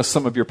seriously. You know,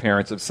 some of your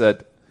parents have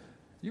said,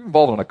 "You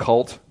involved in a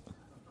cult?"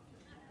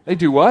 They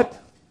do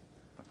what?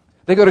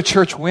 They go to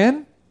church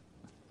when?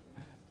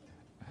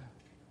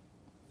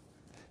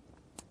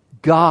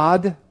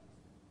 God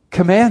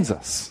commands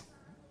us.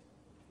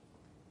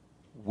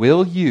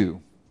 Will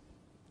you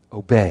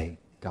obey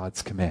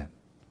God's command?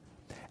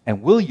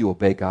 And will you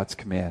obey God's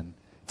command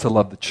to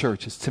love the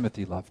church as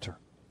Timothy loved her?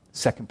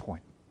 Second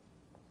point.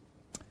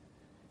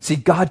 See,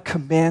 God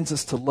commands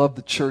us to love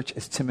the church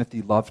as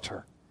Timothy loved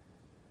her.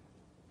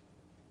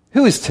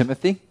 Who is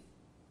Timothy?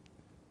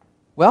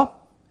 Well,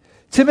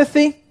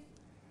 Timothy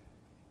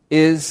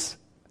is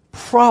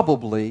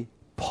probably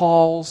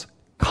Paul's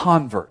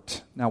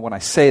convert. Now, when I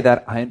say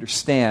that, I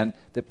understand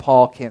that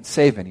Paul can't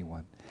save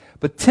anyone.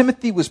 But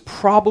Timothy was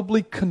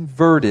probably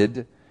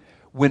converted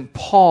when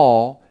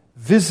Paul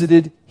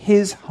visited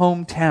his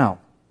hometown.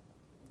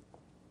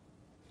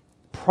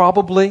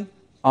 Probably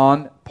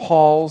on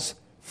Paul's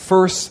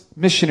first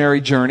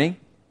missionary journey.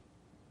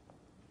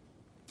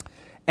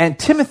 And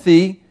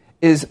Timothy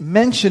is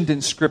mentioned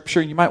in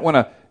Scripture. You might want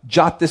to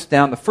jot this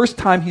down. The first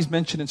time he's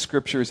mentioned in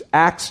Scripture is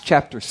Acts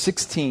chapter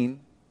 16,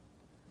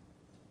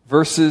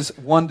 verses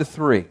 1 to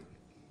 3.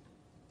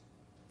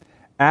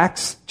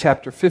 Acts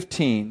chapter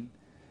 15,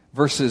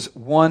 verses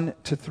 1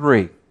 to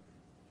 3.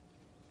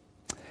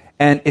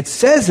 And it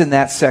says in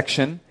that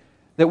section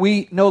that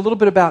we know a little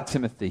bit about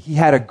Timothy. He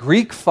had a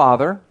Greek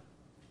father.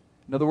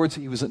 In other words,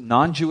 he was a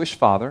non-Jewish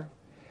father.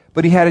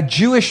 But he had a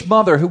Jewish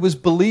mother who was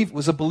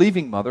a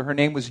believing mother. Her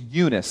name was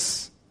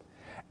Eunice.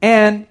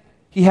 And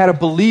he had a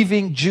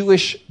believing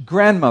Jewish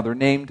grandmother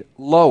named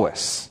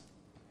Lois.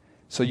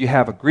 So you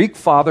have a Greek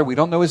father. We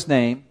don't know his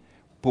name,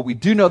 but we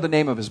do know the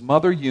name of his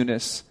mother,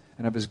 Eunice,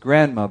 and of his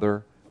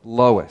grandmother,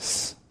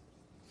 Lois.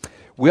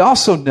 We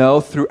also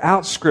know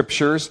throughout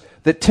Scriptures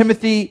that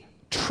Timothy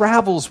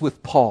travels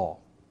with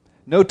Paul.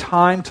 No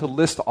time to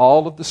list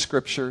all of the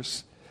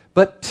Scriptures,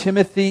 but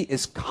Timothy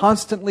is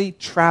constantly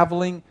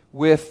traveling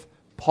with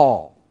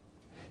Paul.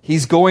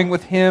 He's going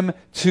with him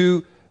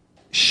to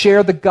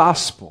share the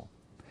gospel.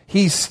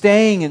 He's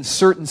staying in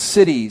certain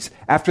cities.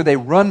 After they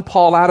run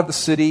Paul out of the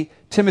city,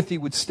 Timothy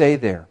would stay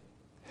there.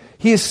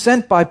 He is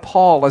sent by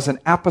Paul as an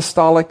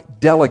apostolic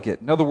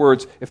delegate. In other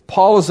words, if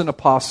Paul is an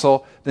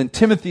apostle, then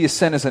Timothy is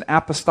sent as an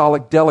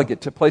apostolic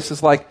delegate to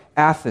places like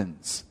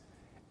Athens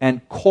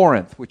and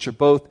Corinth, which are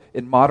both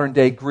in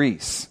modern-day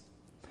Greece.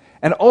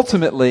 And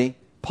ultimately,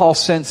 Paul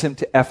sends him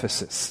to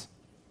Ephesus.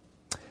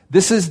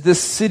 This is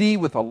this city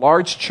with a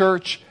large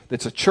church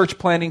that's a church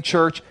planting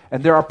church,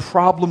 and there are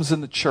problems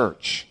in the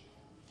church.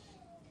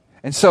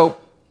 And so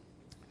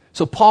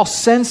Paul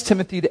sends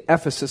Timothy to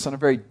Ephesus on a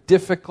very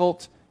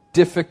difficult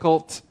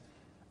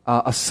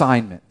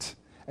assignment.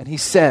 And he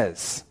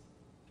says,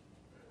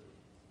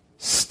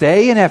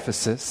 stay in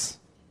Ephesus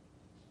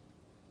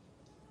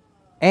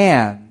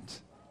and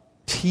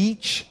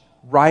teach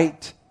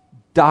right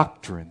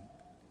doctrine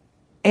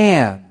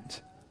and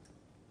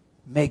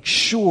make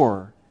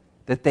sure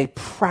that they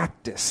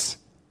practice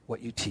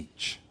what you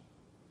teach.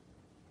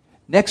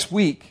 Next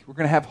week, we're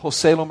going to have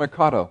Joselo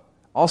Mercado,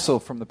 also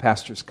from the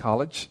Pastor's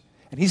College,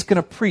 and he's going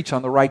to preach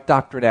on the right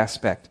doctrine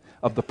aspect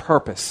of the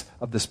purpose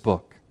of this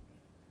book.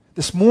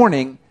 This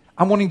morning,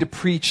 I'm wanting to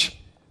preach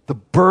the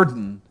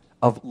burden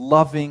of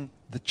loving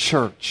the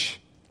church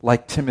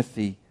like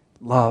Timothy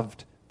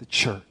loved the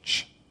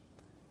church.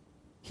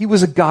 He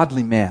was a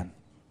godly man.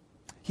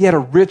 He had a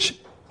rich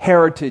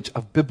heritage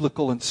of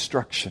biblical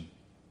instruction.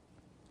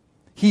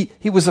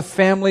 He was a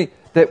family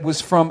that was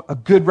from a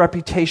good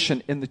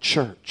reputation in the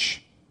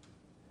church.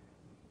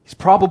 He's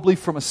probably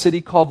from a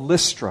city called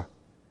Lystra,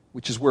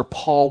 which is where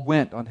Paul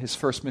went on his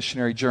first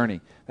missionary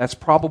journey. That's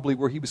probably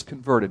where he was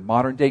converted,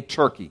 modern-day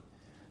Turkey,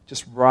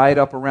 just right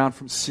up around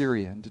from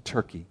Syria into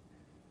Turkey.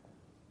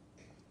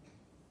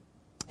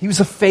 He was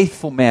a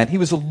faithful man. He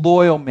was a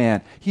loyal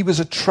man. He was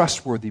a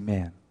trustworthy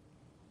man.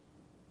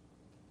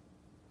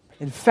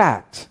 In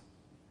fact,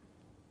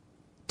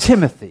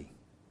 Timothy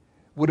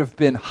would have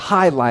been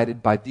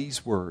highlighted by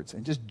these words,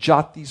 and just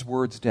jot these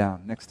words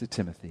down next to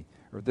Timothy,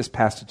 or this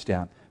passage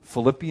down.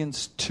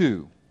 Philippians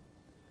 2,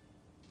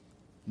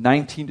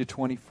 19 to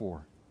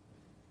 24.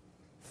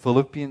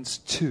 Philippians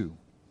 2,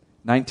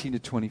 19 to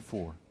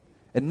 24.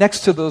 And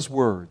next to those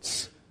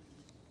words,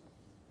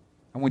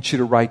 I want you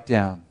to write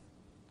down,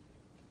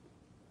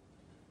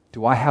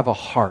 do I have a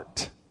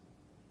heart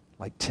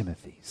like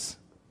Timothy's?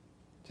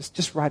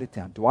 Just write it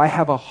down. Do I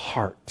have a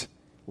heart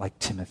like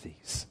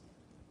Timothy's?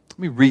 Let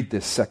me read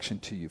this section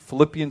to you.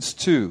 Philippians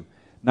 2,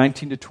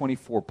 19 to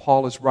 24.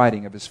 Paul is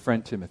writing of his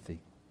friend Timothy.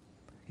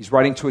 He's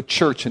writing to a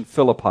church in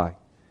Philippi,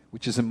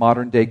 which is in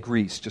modern-day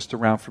Greece, just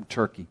around from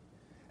Turkey.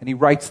 And he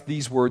writes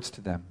these words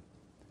to them.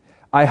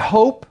 I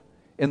hope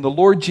in the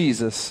Lord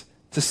Jesus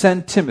to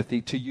send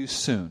Timothy to you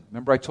soon.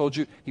 Remember I told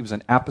you he was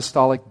an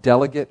apostolic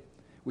delegate,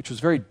 which was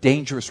very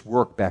dangerous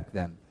work back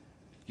then.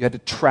 You had to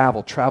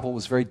travel. Travel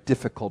was very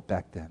difficult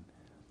back then.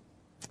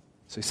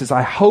 So he says,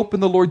 I hope in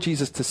the Lord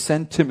Jesus to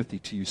send Timothy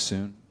to you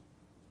soon,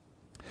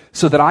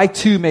 so that I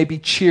too may be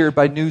cheered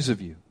by news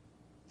of you.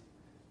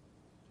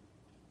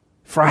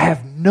 For I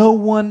have no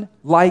one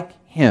like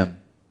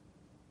him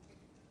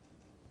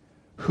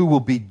who will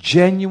be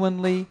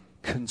genuinely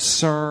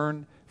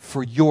concerned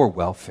for your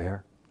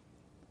welfare.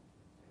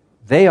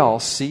 They all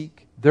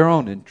seek their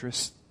own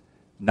interests,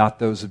 not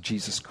those of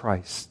Jesus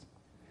Christ.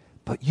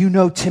 But you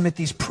know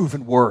Timothy's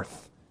proven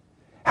worth,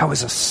 how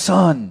as a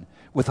son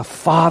with a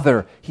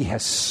father he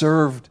has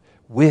served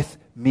with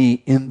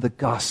me in the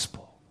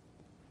gospel.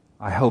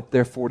 I hope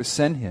therefore to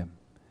send him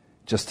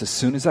just as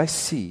soon as I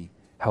see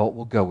how it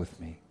will go with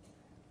me.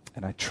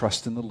 And I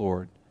trust in the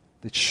Lord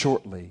that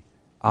shortly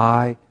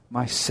I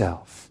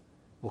myself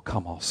will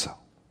come also.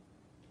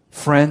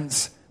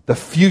 Friends, the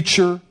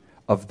future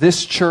of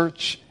this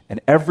church and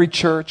every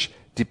church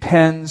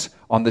depends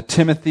on the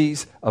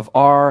Timothys of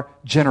our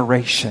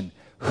generation.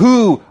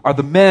 Who are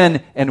the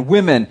men and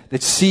women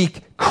that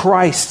seek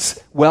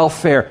Christ's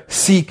welfare,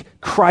 seek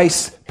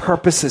Christ's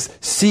purposes,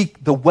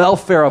 seek the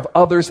welfare of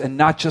others and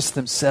not just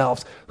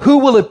themselves? Who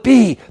will it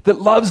be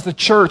that loves the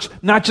church,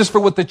 not just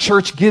for what the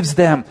church gives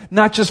them,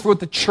 not just for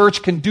what the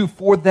church can do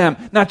for them,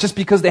 not just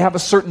because they have a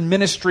certain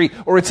ministry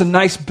or it's a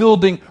nice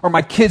building or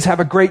my kids have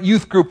a great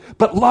youth group,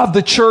 but love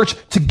the church,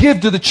 to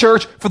give to the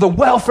church for the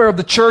welfare of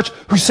the church,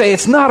 who say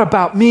it's not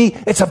about me,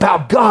 it's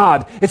about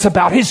God, it's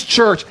about His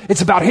church,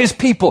 it's about His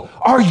people.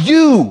 Are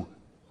you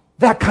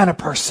that kind of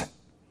person?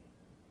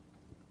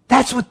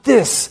 That's what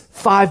this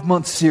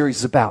 5-month series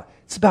is about.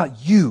 It's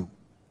about you.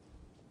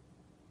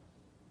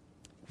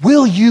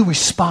 Will you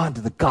respond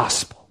to the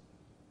gospel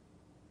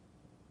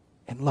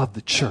and love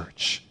the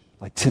church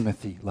like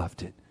Timothy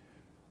loved it?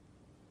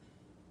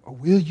 Or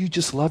will you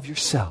just love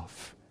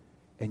yourself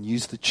and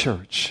use the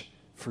church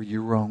for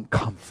your own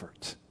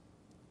comfort?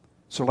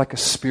 So like a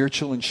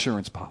spiritual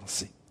insurance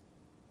policy.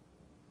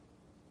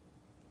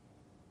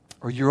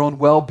 Or your own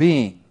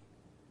well-being.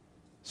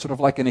 Sort of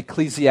like an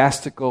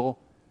ecclesiastical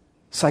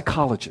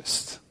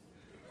psychologist.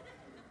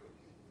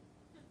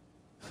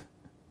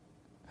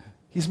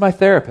 He's my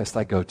therapist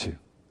I go to.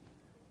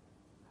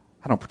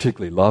 I don't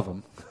particularly love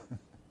him.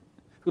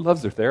 Who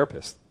loves their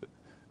therapist?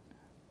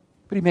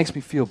 But he makes me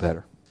feel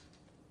better.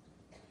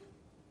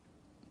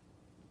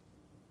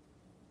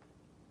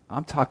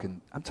 I'm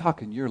talking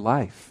your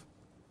life.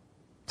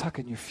 I'm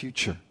talking your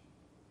future.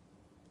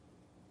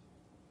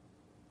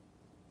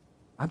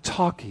 I'm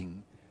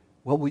talking,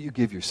 what will you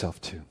give yourself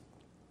to?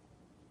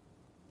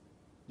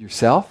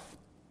 Yourself?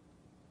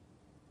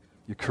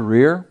 Your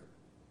career?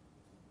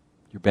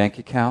 Your bank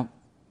account?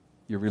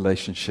 Your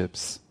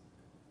relationships?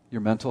 Your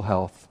mental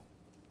health?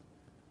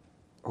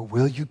 Or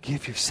will you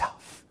give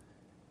yourself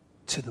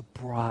to the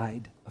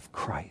bride of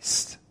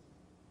Christ?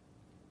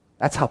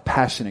 That's how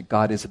passionate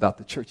God is about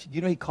the church. You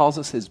know, He calls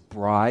us His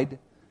bride.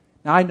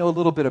 Now, I know a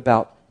little bit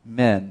about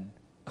men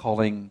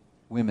calling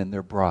women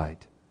their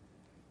bride.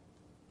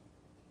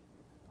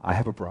 I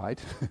have a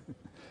bride.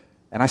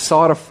 And I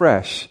saw it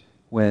afresh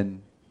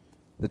when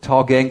the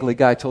tall, gangly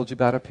guy I told you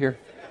about up here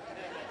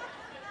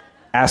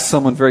asked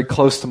someone very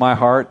close to my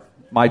heart,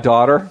 my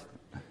daughter,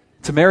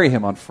 to marry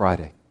him on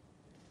Friday.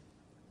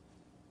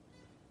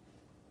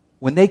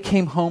 When they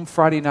came home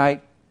Friday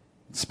night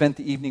and spent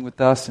the evening with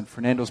us, and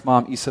Fernando's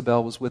mom,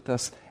 Isabel, was with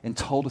us and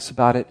told us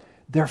about it,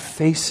 their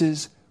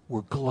faces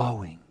were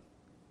glowing.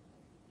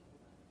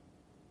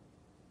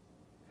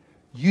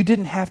 You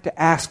didn't have to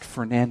ask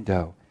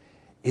Fernando,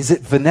 is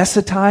it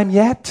Vanessa time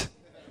yet?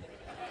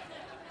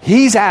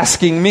 He's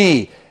asking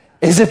me,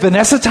 is it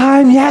Vanessa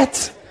time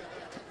yet?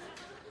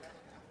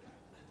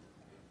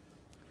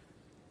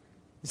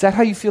 Is that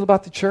how you feel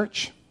about the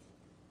church?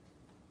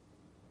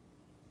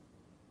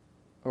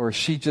 Or is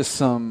she just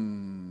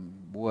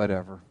some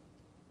whatever?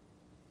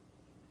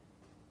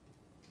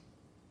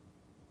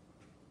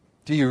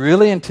 Do you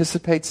really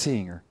anticipate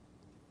seeing her?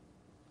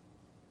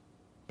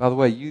 By the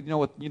way, you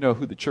know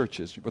who the church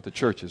is, what the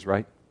church is,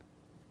 right?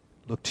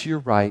 Look to your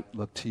right,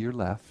 look to your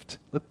left,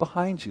 look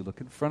behind you, look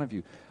in front of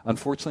you.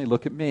 Unfortunately,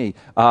 look at me.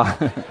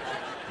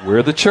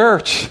 We're the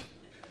church.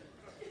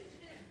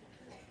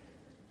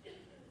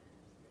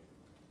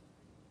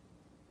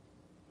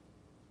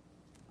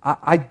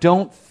 I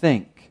don't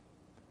think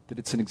that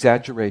it's an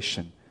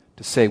exaggeration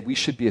to say we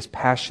should be as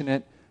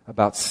passionate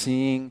about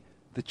seeing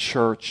the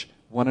church,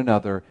 one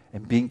another,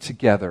 and being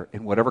together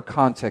in whatever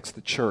context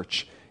the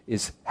church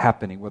is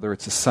happening, whether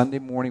it's a Sunday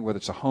morning, whether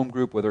it's a home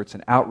group, whether it's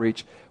an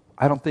outreach.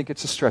 I don't think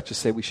it's a stretch to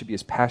say we should be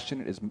as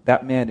passionate as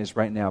that man is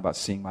right now about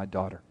seeing my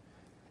daughter.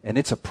 And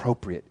it's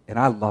appropriate, and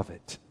I love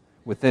it.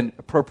 Within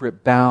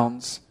appropriate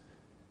bounds,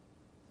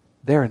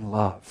 they're in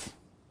love.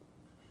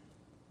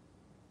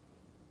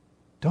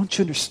 Don't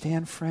you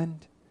understand,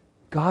 friend?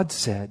 God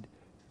said,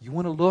 you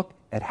want to look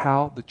at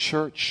how the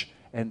church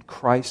and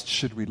Christ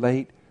should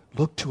relate?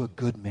 Look to a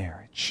good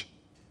marriage.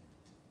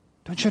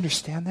 Don't you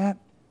understand that?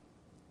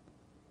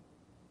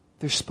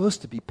 There's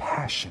supposed to be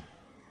passion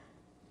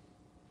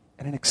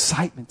and an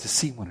excitement to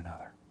see one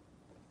another.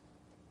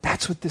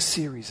 That's what this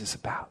series is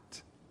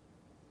about.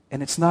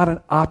 And it's not an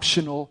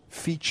optional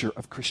feature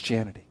of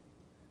Christianity.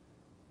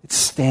 It's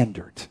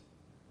standard.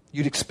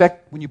 You'd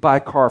expect when you buy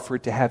a car for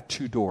it to have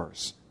 2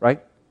 doors,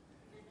 right?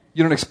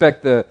 You don't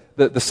expect the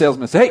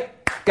salesman to say, hey,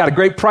 got a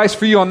great price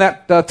for you on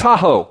that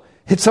Tahoe.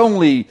 It's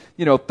only,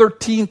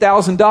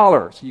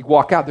 $13,000. You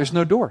walk out, there's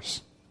no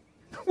doors.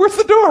 Where's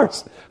the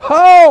doors?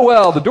 Oh,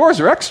 well, the doors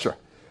are extra.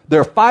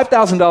 They're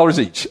 $5,000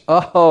 each.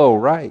 Oh,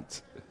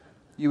 right.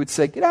 You would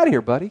say, get out of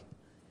here, buddy.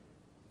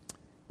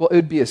 Well, it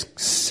would be as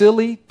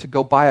silly to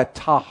go buy a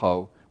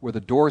Tahoe where the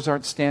doors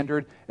aren't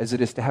standard as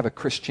it is to have a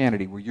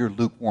Christianity where you're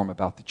lukewarm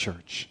about the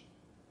church.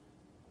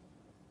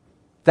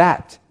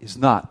 That is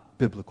not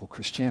biblical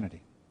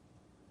Christianity.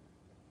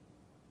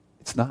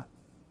 It's not.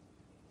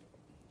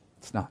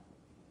 It's not.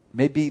 It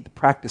may be the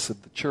practice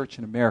of the church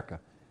in America,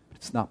 but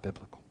it's not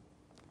biblical.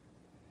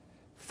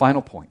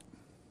 Final point.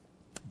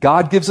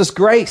 God gives us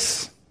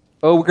grace.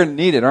 Oh, we're going to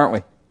need it,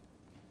 aren't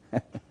we?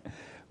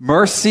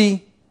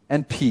 Mercy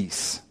and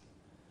peace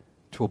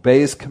to obey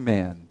His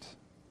command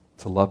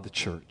to love the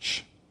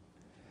church.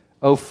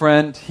 Oh,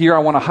 friend, here I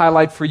want to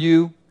highlight for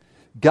you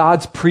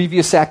God's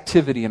previous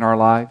activity in our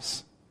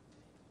lives.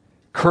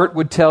 Kurt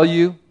would tell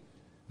you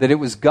that it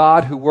was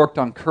God who worked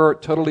on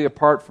Kurt, totally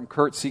apart from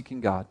Kurt seeking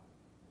God.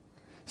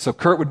 So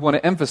Kurt would want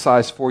to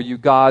emphasize for you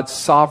God's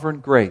sovereign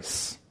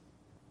grace.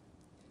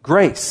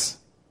 Grace.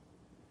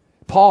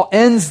 Paul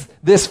ends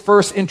this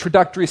first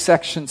introductory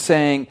section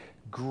saying,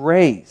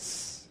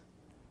 grace,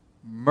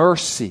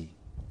 mercy,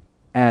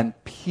 and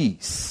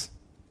peace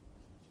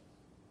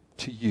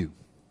to you.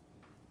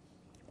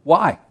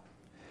 Why?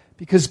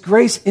 Because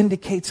grace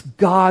indicates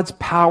God's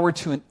power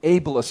to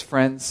enable us,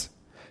 friends,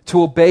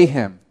 to obey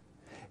Him.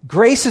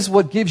 Grace is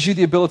what gives you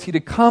the ability to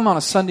come on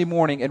a Sunday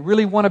morning and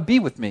really want to be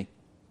with me.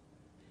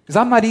 Because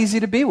I'm not easy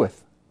to be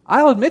with.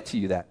 I'll admit to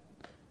you that.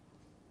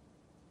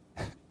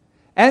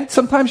 And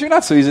sometimes you're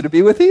not so easy to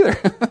be with either.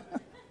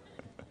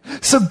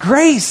 So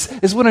grace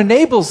is what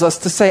enables us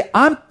to say,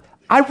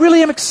 I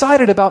really am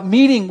excited about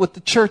meeting with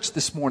the church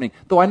this morning,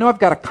 though I know I've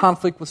got a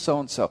conflict with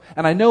so-and-so.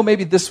 And I know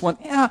maybe this one,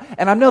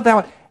 and I know that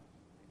one.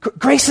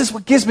 Grace is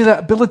what gives me the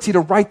ability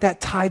to write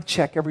that tithe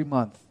check every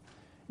month.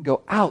 And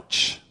go,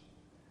 ouch.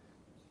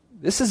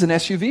 This is an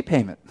SUV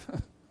payment.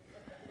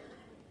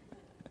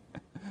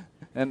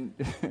 And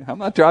I'm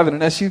not driving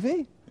an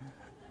SUV.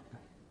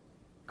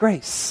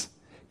 Grace.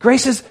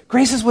 Grace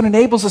is what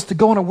enables us to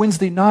go on a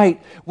Wednesday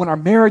night when our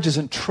marriage is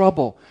in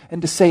trouble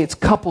and to say it's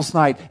couples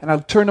night. And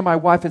I'll turn to my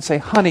wife and say,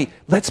 honey,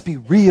 let's be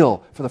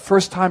real for the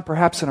first time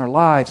perhaps in our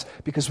lives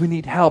because we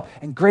need help.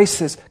 And Grace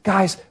says,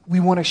 guys, we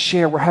want to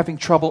share. We're having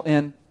trouble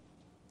in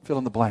fill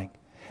in the blank.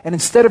 And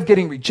instead of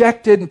getting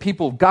rejected and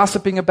people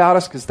gossiping about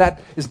us, because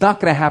that is not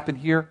going to happen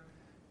here,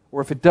 or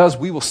if it does,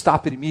 we will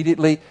stop it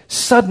immediately.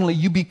 Suddenly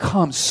you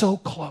become so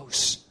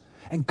close.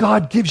 And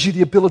God gives you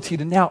the ability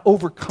to now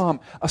overcome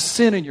a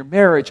sin in your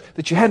marriage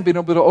that you hadn't been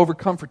able to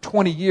overcome for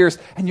 20 years.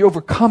 And you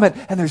overcome it,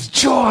 and there's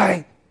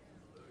joy.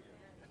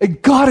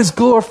 And God is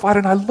glorified,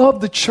 and I love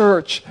the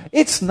church.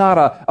 It's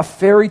not a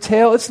fairy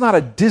tale. It's not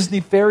a Disney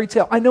fairy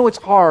tale. I know it's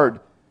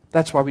hard.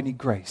 That's why we need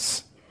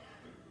grace.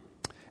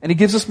 And He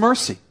gives us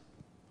mercy.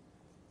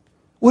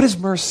 What is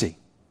mercy?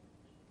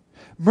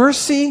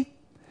 Mercy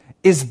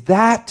is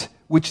that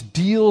which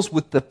deals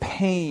with the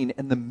pain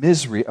and the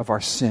misery of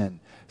our sin.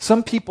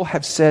 Some people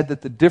have said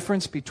that the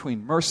difference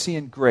between mercy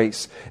and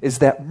grace is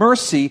that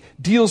mercy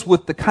deals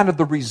with the kind of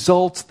the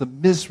results, the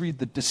misery,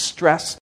 the distress